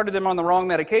 patients and you started them on the wrong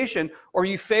medication, or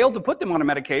you failed to put them on a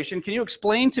medication. Can you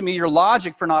explain to me your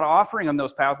logic for not offering them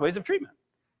those pathways of treatment?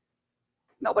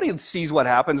 Nobody sees what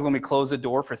happens when we close the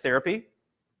door for therapy.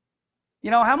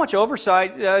 How much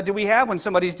oversight do we have when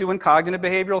somebody's doing cognitive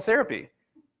behavioral therapy?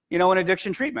 In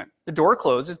addiction treatment. The door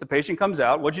closes, the patient comes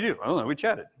out. What'd you do? I don't know, we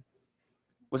chatted.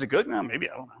 Was it good? No, maybe,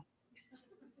 I don't know.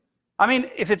 I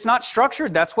mean, if it's not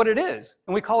structured, that's what it is.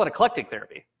 And we call it eclectic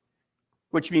therapy,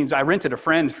 which means I rented a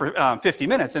friend for 50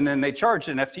 minutes and then they charged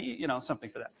an FTE,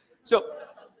 something for that. So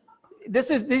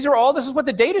this is what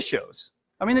the data shows.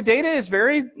 I mean, the data is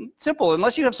very simple.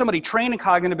 Unless you have somebody trained in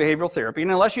cognitive behavioral therapy,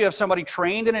 and unless you have somebody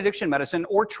trained in addiction medicine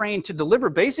or trained to deliver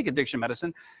basic addiction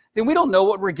medicine, then we don't know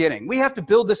what we're getting. We have to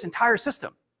build this entire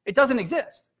system. It doesn't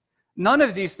exist. None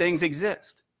of these things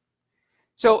exist.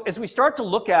 So as we start to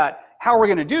look at how we're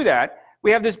going to do that,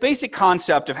 we have this basic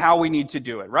concept of how we need to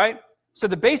do it, right? So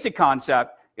the basic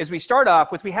concept is we start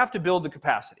off with we have to build the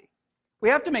capacity. We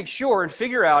have to make sure and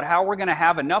figure out how we're going to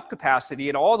have enough capacity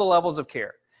at all the levels of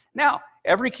care. Now,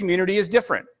 every community is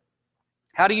different.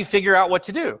 How do you figure out what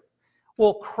to do?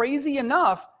 Well, crazy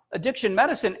enough, addiction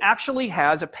medicine actually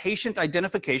has a patient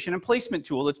identification and placement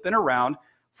tool that's been around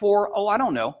for,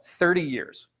 30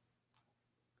 years.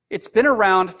 It's been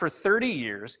around for 30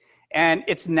 years, and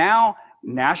it's now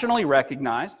nationally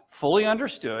recognized, fully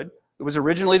understood. It was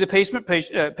originally the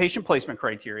patient placement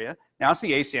criteria. Now it's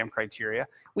the ASAM criteria.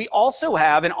 We also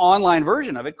have an online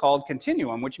version of it called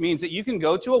Continuum, which means that you can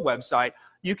go to a website,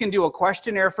 you can do a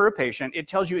questionnaire for a patient. It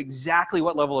tells you exactly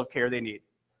what level of care they need.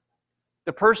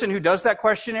 The person who does that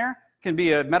questionnaire can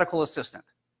be a medical assistant.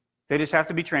 They just have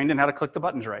to be trained in how to click the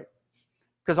buttons right.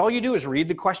 Because all you do is read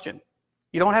the question.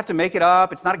 You don't have to make it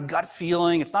up. It's not a gut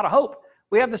feeling. It's not a hope.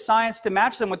 We have the science to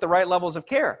match them with the right levels of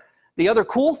care. The other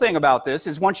cool thing about this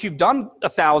is once you've done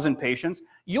 1,000 patients,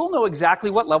 you'll know exactly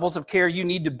what levels of care you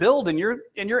need to build in your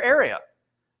area.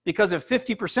 Because if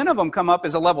 50% of them come up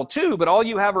as a level 2, but all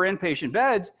you have are inpatient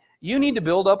beds, you need to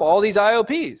build up all these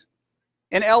IOPs.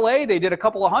 In LA, they did a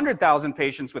couple of 100,000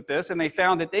 patients with this, and they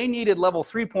found that they needed level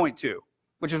 3.2,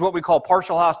 which is what we call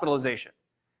partial hospitalization.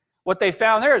 What they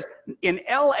found there is in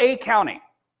LA County,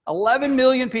 11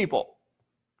 million people,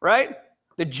 right?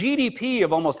 The GDP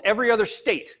of almost every other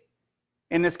state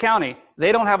in this county,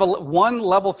 they don't have one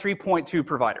level 3.2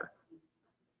 provider.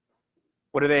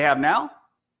 What do they have now?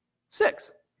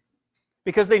 6.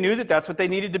 Because they knew that that's what they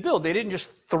needed to build. They didn't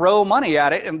just throw money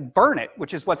at it and burn it,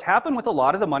 which is what's happened with a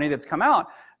lot of the money that's come out.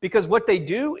 Because what they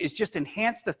do is just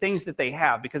enhance the things that they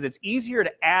have, because it's easier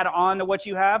to add on to what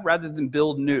you have rather than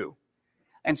build new.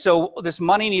 And so this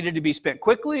money needed to be spent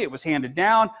quickly. It was handed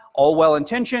down, all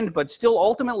well-intentioned, but still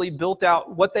ultimately built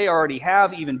out what they already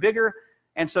have even bigger.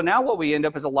 And so now what we end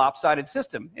up is a lopsided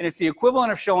system. And it's the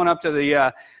equivalent of showing up to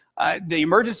the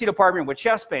emergency department with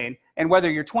chest pain, and whether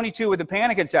you're 22 with a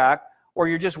panic attack or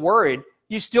you're just worried,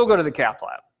 you still go to the cath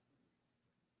lab.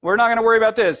 We're not going to worry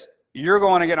about this. You're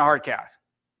going to get a heart cath.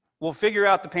 We'll figure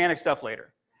out the panic stuff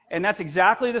later. And that's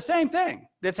exactly the same thing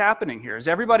that's happening here, is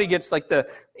everybody gets like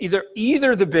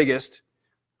either the biggest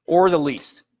or the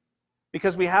least,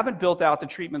 because we haven't built out the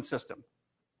treatment system.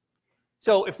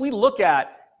 So if we look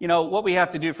at what we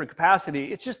have to do for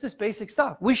capacity, it's just this basic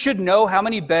stuff. We should know how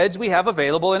many beds we have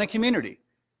available in a community.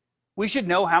 We should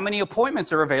know how many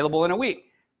appointments are available in a week.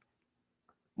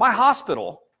 My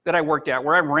hospital that I worked at,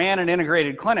 where I ran an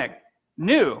integrated clinic,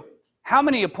 knew how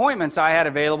many appointments I had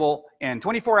available in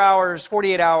 24 hours,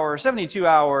 48 hours, 72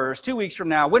 hours, 2 weeks from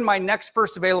now, when my next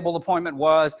first available appointment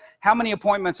was, how many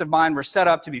appointments of mine were set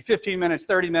up to be 15 minutes,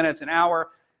 30 minutes, an hour,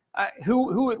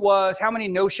 who it was, how many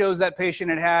no-shows that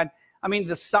patient had had. I mean,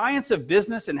 the science of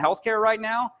business and healthcare right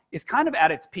now is kind of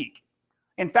at its peak.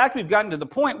 In fact, we've gotten to the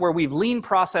point where we've lean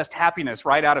processed happiness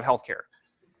right out of healthcare,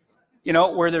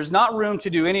 where there's not room to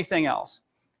do anything else.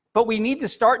 But we need to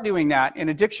start doing that in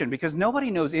addiction, because nobody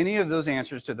knows any of those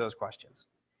answers to those questions.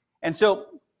 And so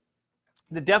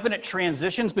the definite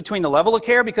transitions between the level of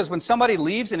care, because when somebody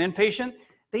leaves an inpatient,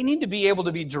 they need to be able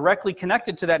to be directly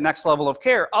connected to that next level of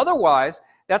care. Otherwise,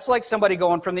 that's like somebody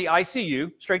going from the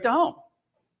ICU straight to home.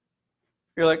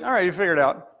 You're like, all right, you figured it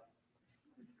out.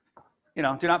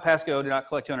 Do not pass go, do not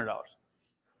collect $200.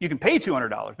 You can pay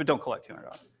 $200, but don't collect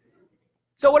 $200.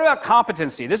 So what about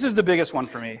competency? This is the biggest one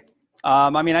for me.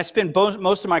 I spend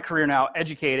most of my career now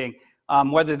educating,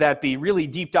 whether that be really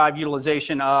deep dive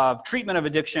utilization of treatment of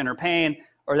addiction or pain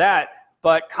or that,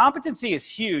 but competency is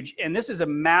huge, and this is a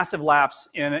massive lapse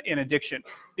in addiction,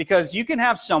 because you can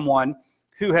have someone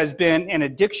who has been an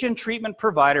addiction treatment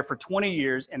provider for 20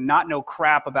 years and not know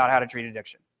crap about how to treat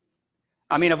addiction.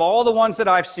 Of all the ones that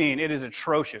I've seen, it is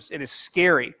atrocious. It is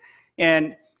scary.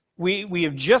 And we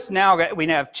have just now we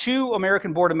have 2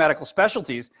 American Board of Medical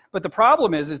Specialties, but the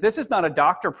problem is this is not a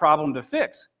doctor problem to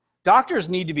fix. Doctors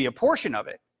need to be a portion of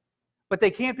it, but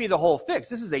they can't be the whole fix.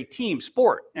 This is a team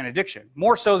sport in addiction,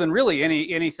 more so than really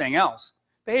anything else.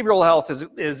 Behavioral health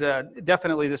is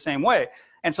definitely the same way.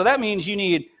 And so that means you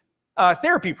need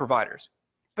therapy providers.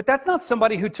 But that's not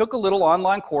somebody who took a little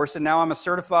online course and now I'm a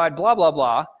certified blah, blah,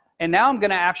 blah, and now I'm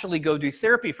going to actually go do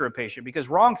therapy for a patient, because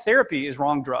wrong therapy is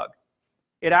wrong drug.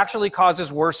 It actually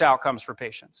causes worse outcomes for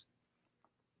patients.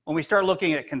 When we start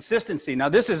looking at consistency, now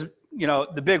this is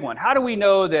the big one. How do we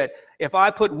know that if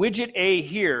I put widget A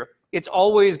here, it's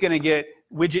always going to get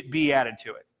widget B added to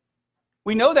it?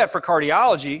 We know that for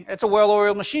cardiology. It's a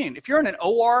well-oiled machine. If you're in an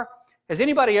OR, has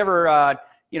anybody ever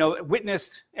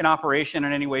witnessed an operation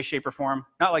in any way, shape, or form?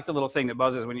 Not like the little thing that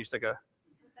buzzes when you stick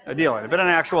a deal in it, but an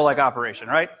actual operation,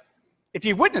 right? If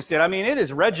you've witnessed it, it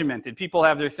is regimented. People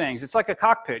have their things. It's like a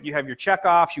cockpit. You have your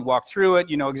checkoffs, you walk through it,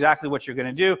 you know exactly what you're going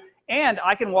to do. And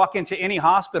I can walk into any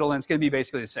hospital and it's going to be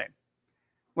basically the same.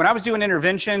 When I was doing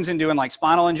interventions and doing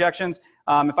spinal injections,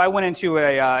 if I went into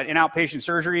an outpatient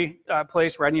surgery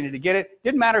place where I needed to get it,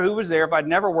 didn't matter who was there. If I'd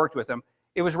never worked with them,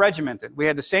 it was regimented. We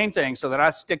had the same thing so that I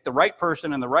stick the right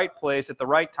person in the right place at the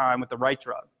right time with the right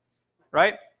drug,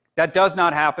 right? That does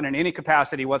not happen in any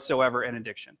capacity whatsoever in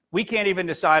addiction. We can't even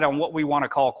decide on what we want to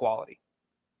call quality.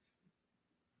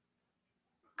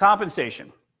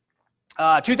 Compensation.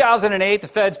 2008, the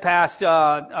feds passed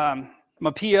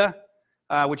MAPIA,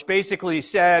 which basically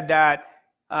said that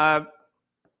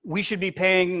we should be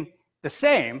paying the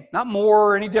same, not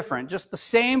more or any different, just the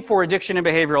same for addiction and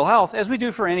behavioral health as we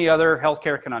do for any other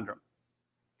healthcare conundrum.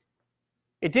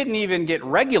 It didn't even get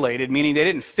regulated, meaning they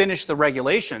didn't finish the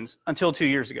regulations until 2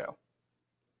 years ago.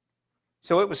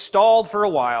 So it was stalled for a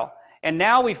while, and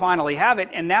now we finally have it,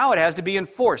 and now it has to be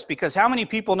enforced, because how many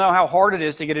people know how hard it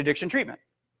is to get addiction treatment?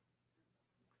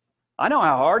 I know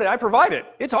how hard, I provide it.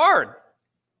 It's hard.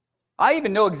 I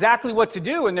even know exactly what to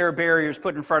do when there are barriers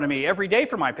put in front of me every day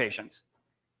for my patients.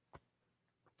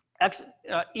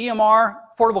 EMR,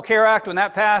 Affordable Care Act, when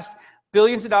that passed,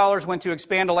 billions of dollars went to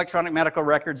expand electronic medical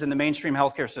records in the mainstream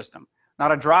healthcare system.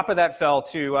 Not a drop of that fell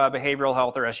to behavioral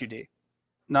health or SUD.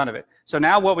 None of it. So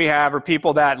now what we have are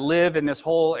people that live in this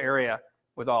whole area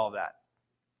with all of that.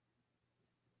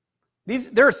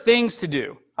 There are things to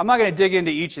do. I'm not going to dig into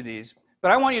each of these,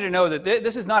 but I want you to know that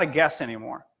this is not a guess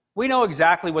anymore. We know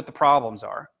exactly what the problems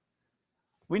are.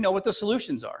 We know what the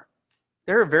solutions are.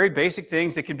 There are very basic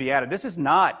things that can be added. This is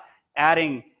not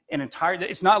adding an entire,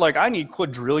 it's not like I need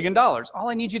quadrillion dollars. All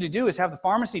I need you to do is have the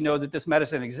pharmacy know that this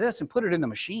medicine exists and put it in the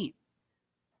machine.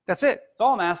 That's it. That's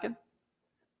all I'm asking.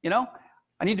 You know,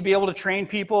 I need to be able to train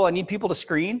people. I need people to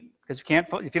screen, because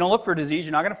if you don't look for a disease,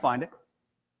 you're not going to find it.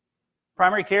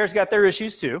 Primary care's got their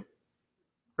issues too,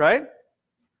 right?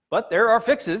 But there are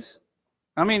fixes.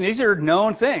 I mean, these are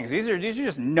known things. These are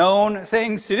just known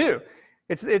things to do.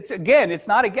 Again, it's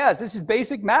not a guess. This is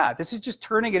basic math. This is just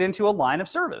turning it into a line of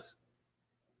service.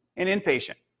 And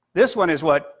inpatient. This one is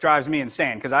what drives me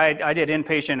insane, because I did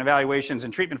inpatient evaluations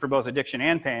and treatment for both addiction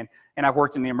and pain, and I've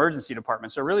worked in the emergency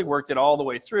department, so I really worked it all the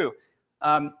way through.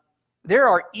 There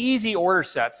are easy order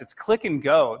sets, it's click and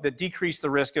go, that decrease the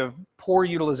risk of poor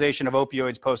utilization of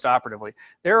opioids post-operatively.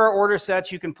 There are order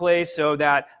sets you can place so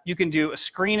that you can do a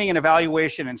screening and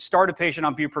evaluation and start a patient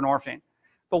on buprenorphine.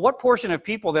 But what portion of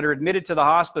people that are admitted to the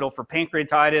hospital for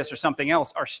pancreatitis or something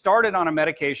else are started on a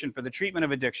medication for the treatment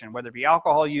of addiction, whether it be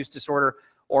alcohol use disorder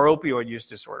or opioid use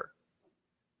disorder?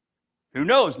 Who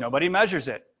knows? Nobody measures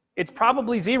it. It's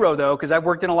probably zero, though, because I've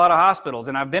worked in a lot of hospitals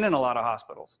and I've been in a lot of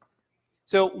hospitals.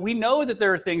 So we know that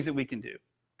there are things that we can do.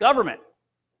 Government.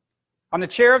 I'm the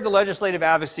chair of the Legislative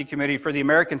Advocacy Committee for the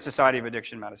American Society of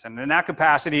Addiction Medicine. And in that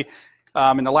capacity,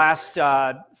 in the last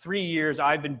 3 years,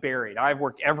 I've been buried. I've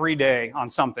worked every day on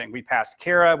something. We passed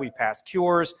CARA, we passed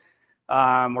Cures.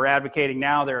 We're advocating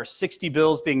now. There are 60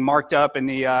 bills being marked up in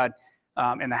the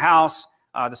House.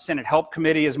 The Senate Help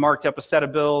Committee has marked up a set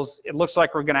of bills. It looks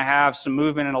like we're going to have some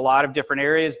movement in a lot of different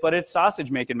areas, but it's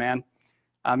sausage making, man.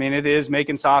 I mean, it is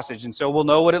making sausage, and so we'll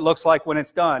know what it looks like when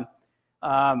it's done.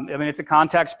 I mean, it's a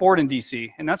contact sport in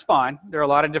DC, and that's fine. There are a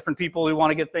lot of different people who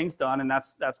want to get things done, and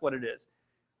that's what it is.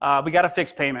 We got to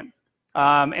fix payment.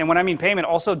 And when I mean payment,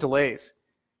 also delays.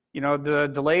 You know, the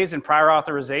delays in prior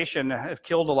authorization have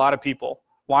killed a lot of people.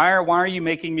 Why are you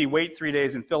making me wait 3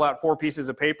 days and fill out 4 pieces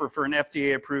of paper for an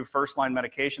FDA-approved first-line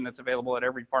medication that's available at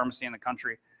every pharmacy in the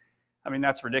country? I mean,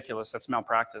 that's ridiculous. That's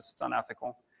malpractice. It's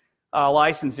unethical.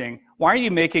 Licensing. Why are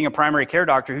you making a primary care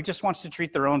doctor who just wants to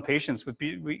treat their own patients with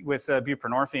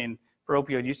buprenorphine for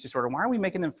opioid use disorder? Why are we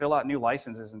making them fill out new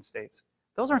licenses in states?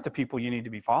 Those aren't the people you need to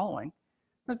be following.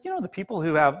 You know, the people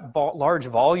who have large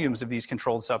volumes of these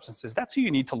controlled substances, that's who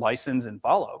you need to license and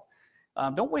follow.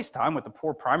 Don't waste time with the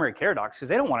poor primary care docs, because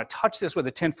they don't want to touch this with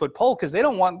a 10-foot pole, because they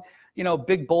don't want, you know,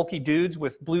 big bulky dudes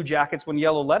with blue jackets with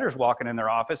yellow letters walking in their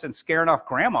office and scaring off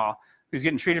grandma who's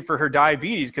getting treated for her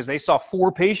diabetes because they saw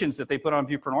 4 patients that they put on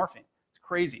buprenorphine. It's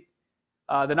crazy.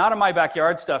 The not in my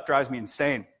backyard stuff drives me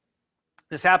insane.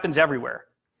 This happens everywhere.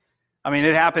 I mean,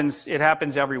 it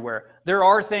happens everywhere. There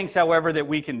are things, however, that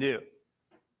we can do.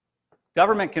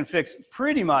 Government can fix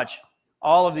pretty much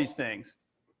all of these things.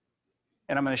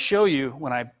 And I'm going to show you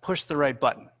when I push the right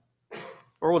button.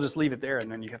 Or we'll just leave it there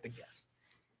and then you have to guess.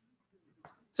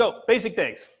 So, basic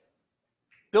things.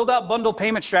 Build out bundle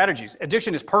payment strategies.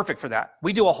 Addiction is perfect for that.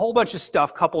 We do a whole bunch of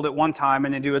stuff coupled at one time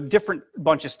and then do a different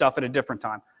bunch of stuff at a different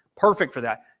time. Perfect for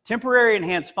that. Temporary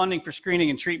enhanced funding for screening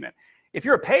and treatment. If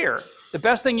you're a payer, the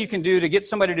best thing you can do to get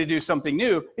somebody to do something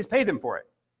new is pay them for it.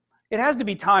 It has to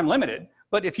be time limited.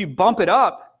 But if you bump it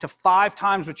up to 5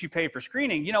 times what you pay for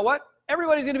screening, you know what?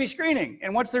 Everybody's going to be screening.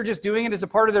 And once they're just doing it as a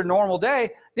part of their normal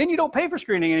day, then you don't pay for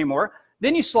screening anymore.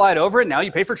 Then you slide over it. Now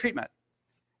you pay for treatment.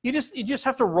 You just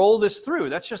have to roll this through.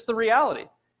 That's just the reality.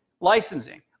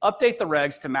 Licensing. Update the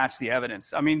regs to match the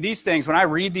evidence. I mean, these things, when I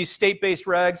read these state-based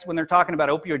regs, when they're talking about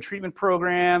opioid treatment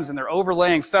programs and they're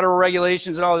overlaying federal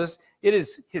regulations and all this, it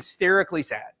is hysterically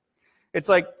sad. It's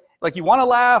like you want to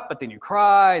laugh, but then you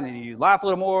cry, and then you laugh a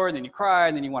little more, and then you cry,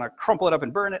 and then you want to crumple it up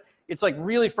and burn it. It's like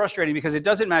really frustrating because it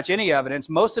doesn't match any evidence.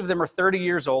 Most of them are 30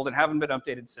 years old and haven't been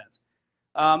updated since.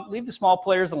 Leave the small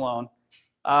players alone.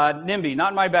 NIMBY,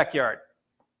 not in my backyard.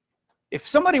 If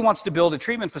somebody wants to build a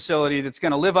treatment facility that's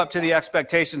going to live up to the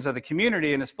expectations of the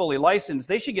community and is fully licensed,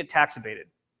 they should get tax abated.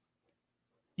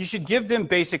 You should give them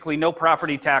basically no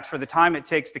property tax for the time it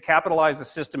takes to capitalize the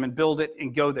system and build it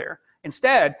and go there.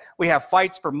 Instead, we have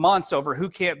fights for months over who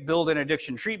can't build an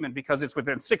addiction treatment because it's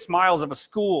within 6 miles of a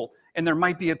school and there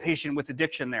might be a patient with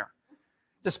addiction there.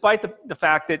 Despite the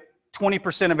fact that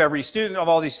 20% of every student, of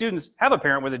all these students, have a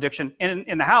parent with addiction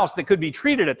in the house that could be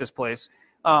treated at this place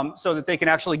so that they can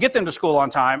actually get them to school on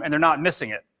time and they're not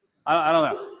missing it. I don't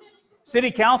know.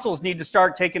 City councils need to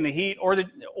start taking the heat, or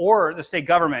the state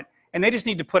government, and they just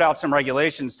need to put out some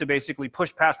regulations to basically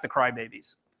push past the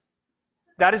crybabies.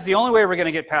 That is the only way we're going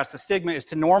to get past the stigma, is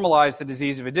to normalize the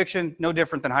disease of addiction, no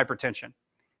different than hypertension.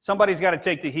 Somebody's got to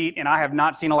take the heat, and I have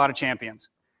not seen a lot of champions.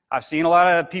 I've seen a lot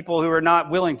of people who are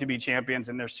not willing to be champions,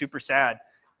 and they're super sad,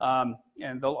 and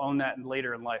they'll own that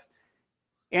later in life.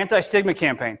 Anti-stigma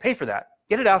campaign, pay for that.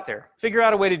 Get it out there. Figure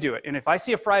out a way to do it. And if I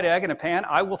see a fried egg in a pan,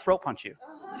 I will throat punch you.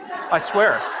 I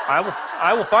swear.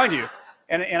 I will find you,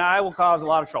 and I will cause a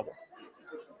lot of trouble.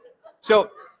 So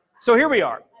here we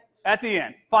are at the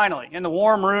end, finally, in the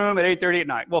warm room at 8:30 at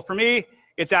night. Well, for me,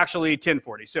 it's actually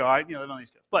 10:40, so I don't know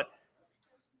these guys. But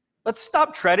let's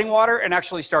stop treading water and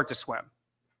actually start to swim.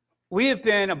 We have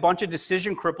been a bunch of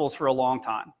decision cripples for a long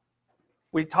time.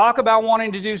 We talk about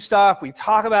wanting to do stuff. We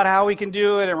talk about how we can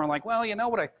do it. And we're like, well, you know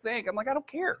what I think? I'm like, I don't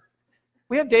care.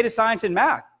 We have data science and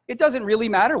math. It doesn't really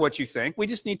matter what you think. We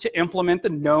just need to implement the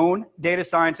known data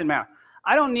science and math.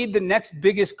 I don't need the next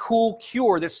biggest cool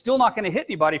cure that's still not going to hit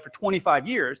anybody for 25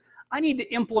 years. I need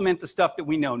to implement the stuff that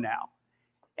we know now.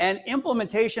 And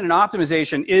implementation and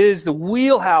optimization is the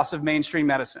wheelhouse of mainstream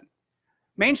medicine.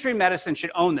 Mainstream medicine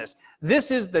should own this.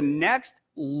 This is the next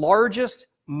largest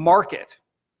market.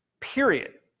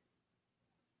 Period.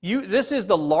 This is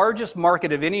the largest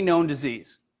market of any known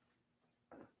disease,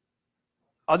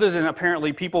 other than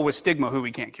apparently people with stigma who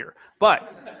we can't cure.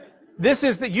 But this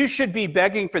is that you should be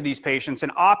begging for these patients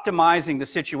and optimizing the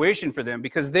situation for them,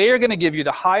 because they are going to give you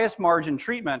the highest margin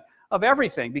treatment of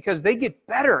everything, because they get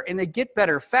better, and they get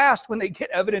better fast when they get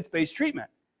evidence-based treatment.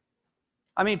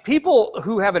 I mean, people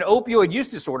who have an opioid use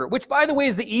disorder, which by the way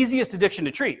is the easiest addiction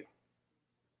to treat,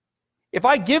 if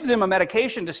I give them a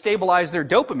medication to stabilize their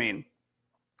dopamine,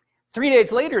 3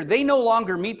 days later, they no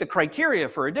longer meet the criteria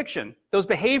for addiction, those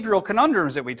behavioral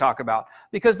conundrums that we talk about,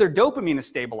 because their dopamine is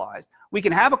stabilized. We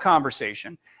can have a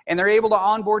conversation, and they're able to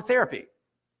onboard therapy.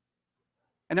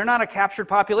 And they're not a captured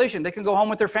population. They can go home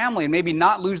with their family and maybe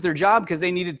not lose their job because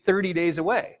they needed 30 days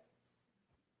away.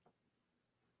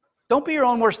 Don't be your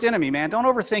own worst enemy, man. Don't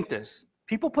overthink this.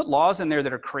 People put laws in there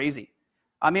that are crazy.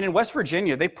 I mean, in West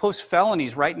Virginia, they post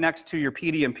felonies right next to your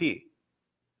PDMP.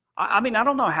 I mean, I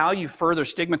don't know how you further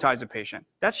stigmatize a patient.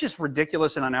 That's just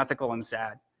ridiculous and unethical and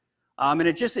sad. And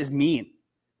it just is mean.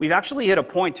 We've actually hit a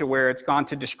point to where it's gone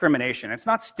to discrimination. It's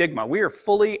not stigma. We are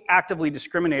fully actively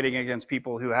discriminating against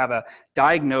people who have a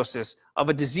diagnosis of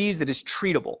a disease that is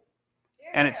treatable.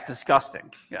 And it's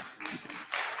disgusting. Yeah.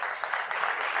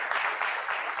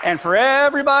 And for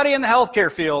everybody in the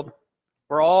healthcare field,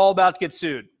 we're all about to get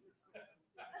sued.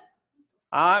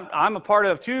 I'm a part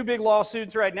of 2 big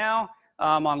lawsuits right now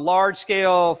on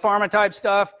large-scale pharma-type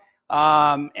stuff,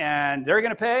 and they're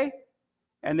going to pay,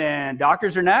 and then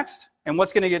doctors are next, and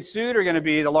what's going to get sued are going to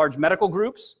be the large medical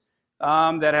groups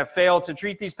that have failed to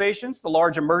treat these patients, the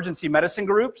large emergency medicine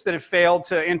groups that have failed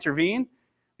to intervene.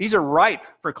 These are ripe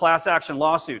for class action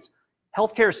lawsuits.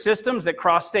 Healthcare systems that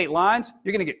cross state lines,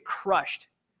 you're going to get crushed.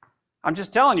 I'm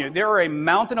just telling you, there are a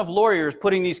mountain of lawyers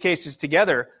putting these cases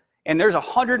together, and there's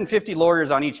 150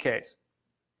 lawyers on each case.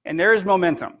 And there is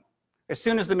momentum. As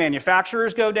soon as the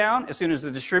manufacturers go down, as soon as the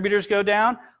distributors go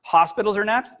down, hospitals are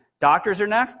next, doctors are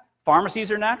next,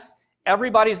 pharmacies are next.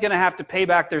 Everybody's going to have to pay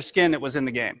back their skin that was in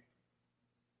the game.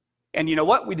 And you know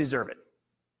what? We deserve it.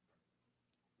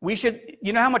 We should,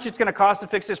 you know how much it's going to cost to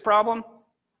fix this problem?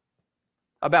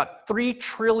 About $3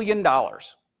 trillion.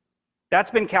 That's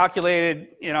been calculated,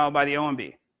 by the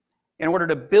OMB. In order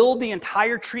to build the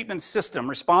entire treatment system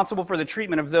responsible for the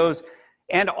treatment of those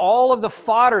and all of the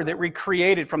fodder that we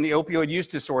created from the opioid use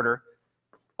disorder,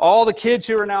 all the kids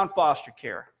who are now in foster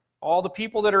care, all the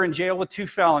people that are in jail with 2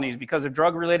 felonies because of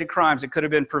drug-related crimes that could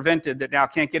have been prevented that now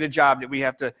can't get a job that we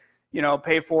have to,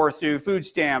 pay for through food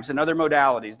stamps and other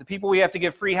modalities, the people we have to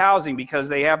give free housing because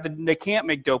they can't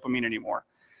make dopamine anymore.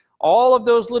 All of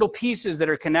those little pieces that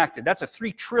are connected, that's a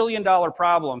 $3 trillion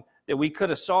problem that we could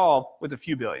have solved with a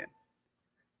few billion.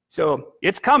 So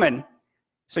it's coming.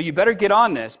 So you better get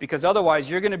on this, because otherwise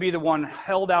you're going to be the one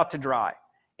held out to dry.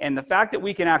 And the fact that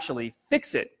we can actually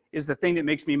fix it is the thing that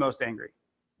makes me most angry.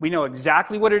 We know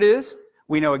exactly what it is.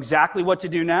 We know exactly what to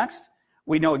do next.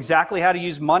 We know exactly how to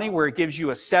use money where it gives you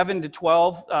a 7 to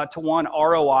 12 to 1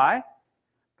 ROI.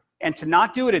 And to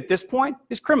not do it at this point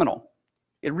is criminal.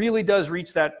 It really does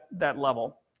reach that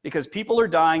level, because people are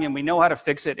dying and we know how to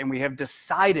fix it, and we have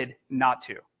decided not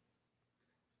to.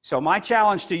 So my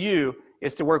challenge to you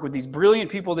is to work with these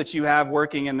brilliant people that you have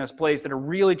working in this place that are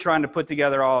really trying to put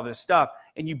together all of this stuff,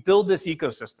 and you build this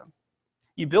ecosystem.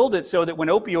 You build it so that when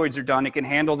opioids are done, it can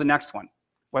handle the next one,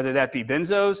 whether that be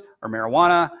benzos or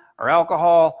marijuana or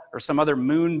alcohol or some other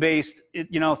moon-based,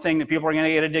 thing that people are going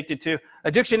to get addicted to.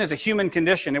 Addiction is a human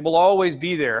condition. It will always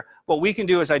be there. What we can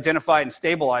do is identify it and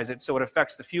stabilize it so it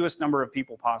affects the fewest number of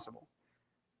people possible.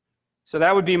 So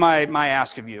that would be my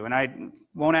ask of you. And I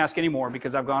won't ask any more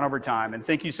because I've gone over time. And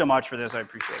thank you so much for this. I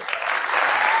appreciate it.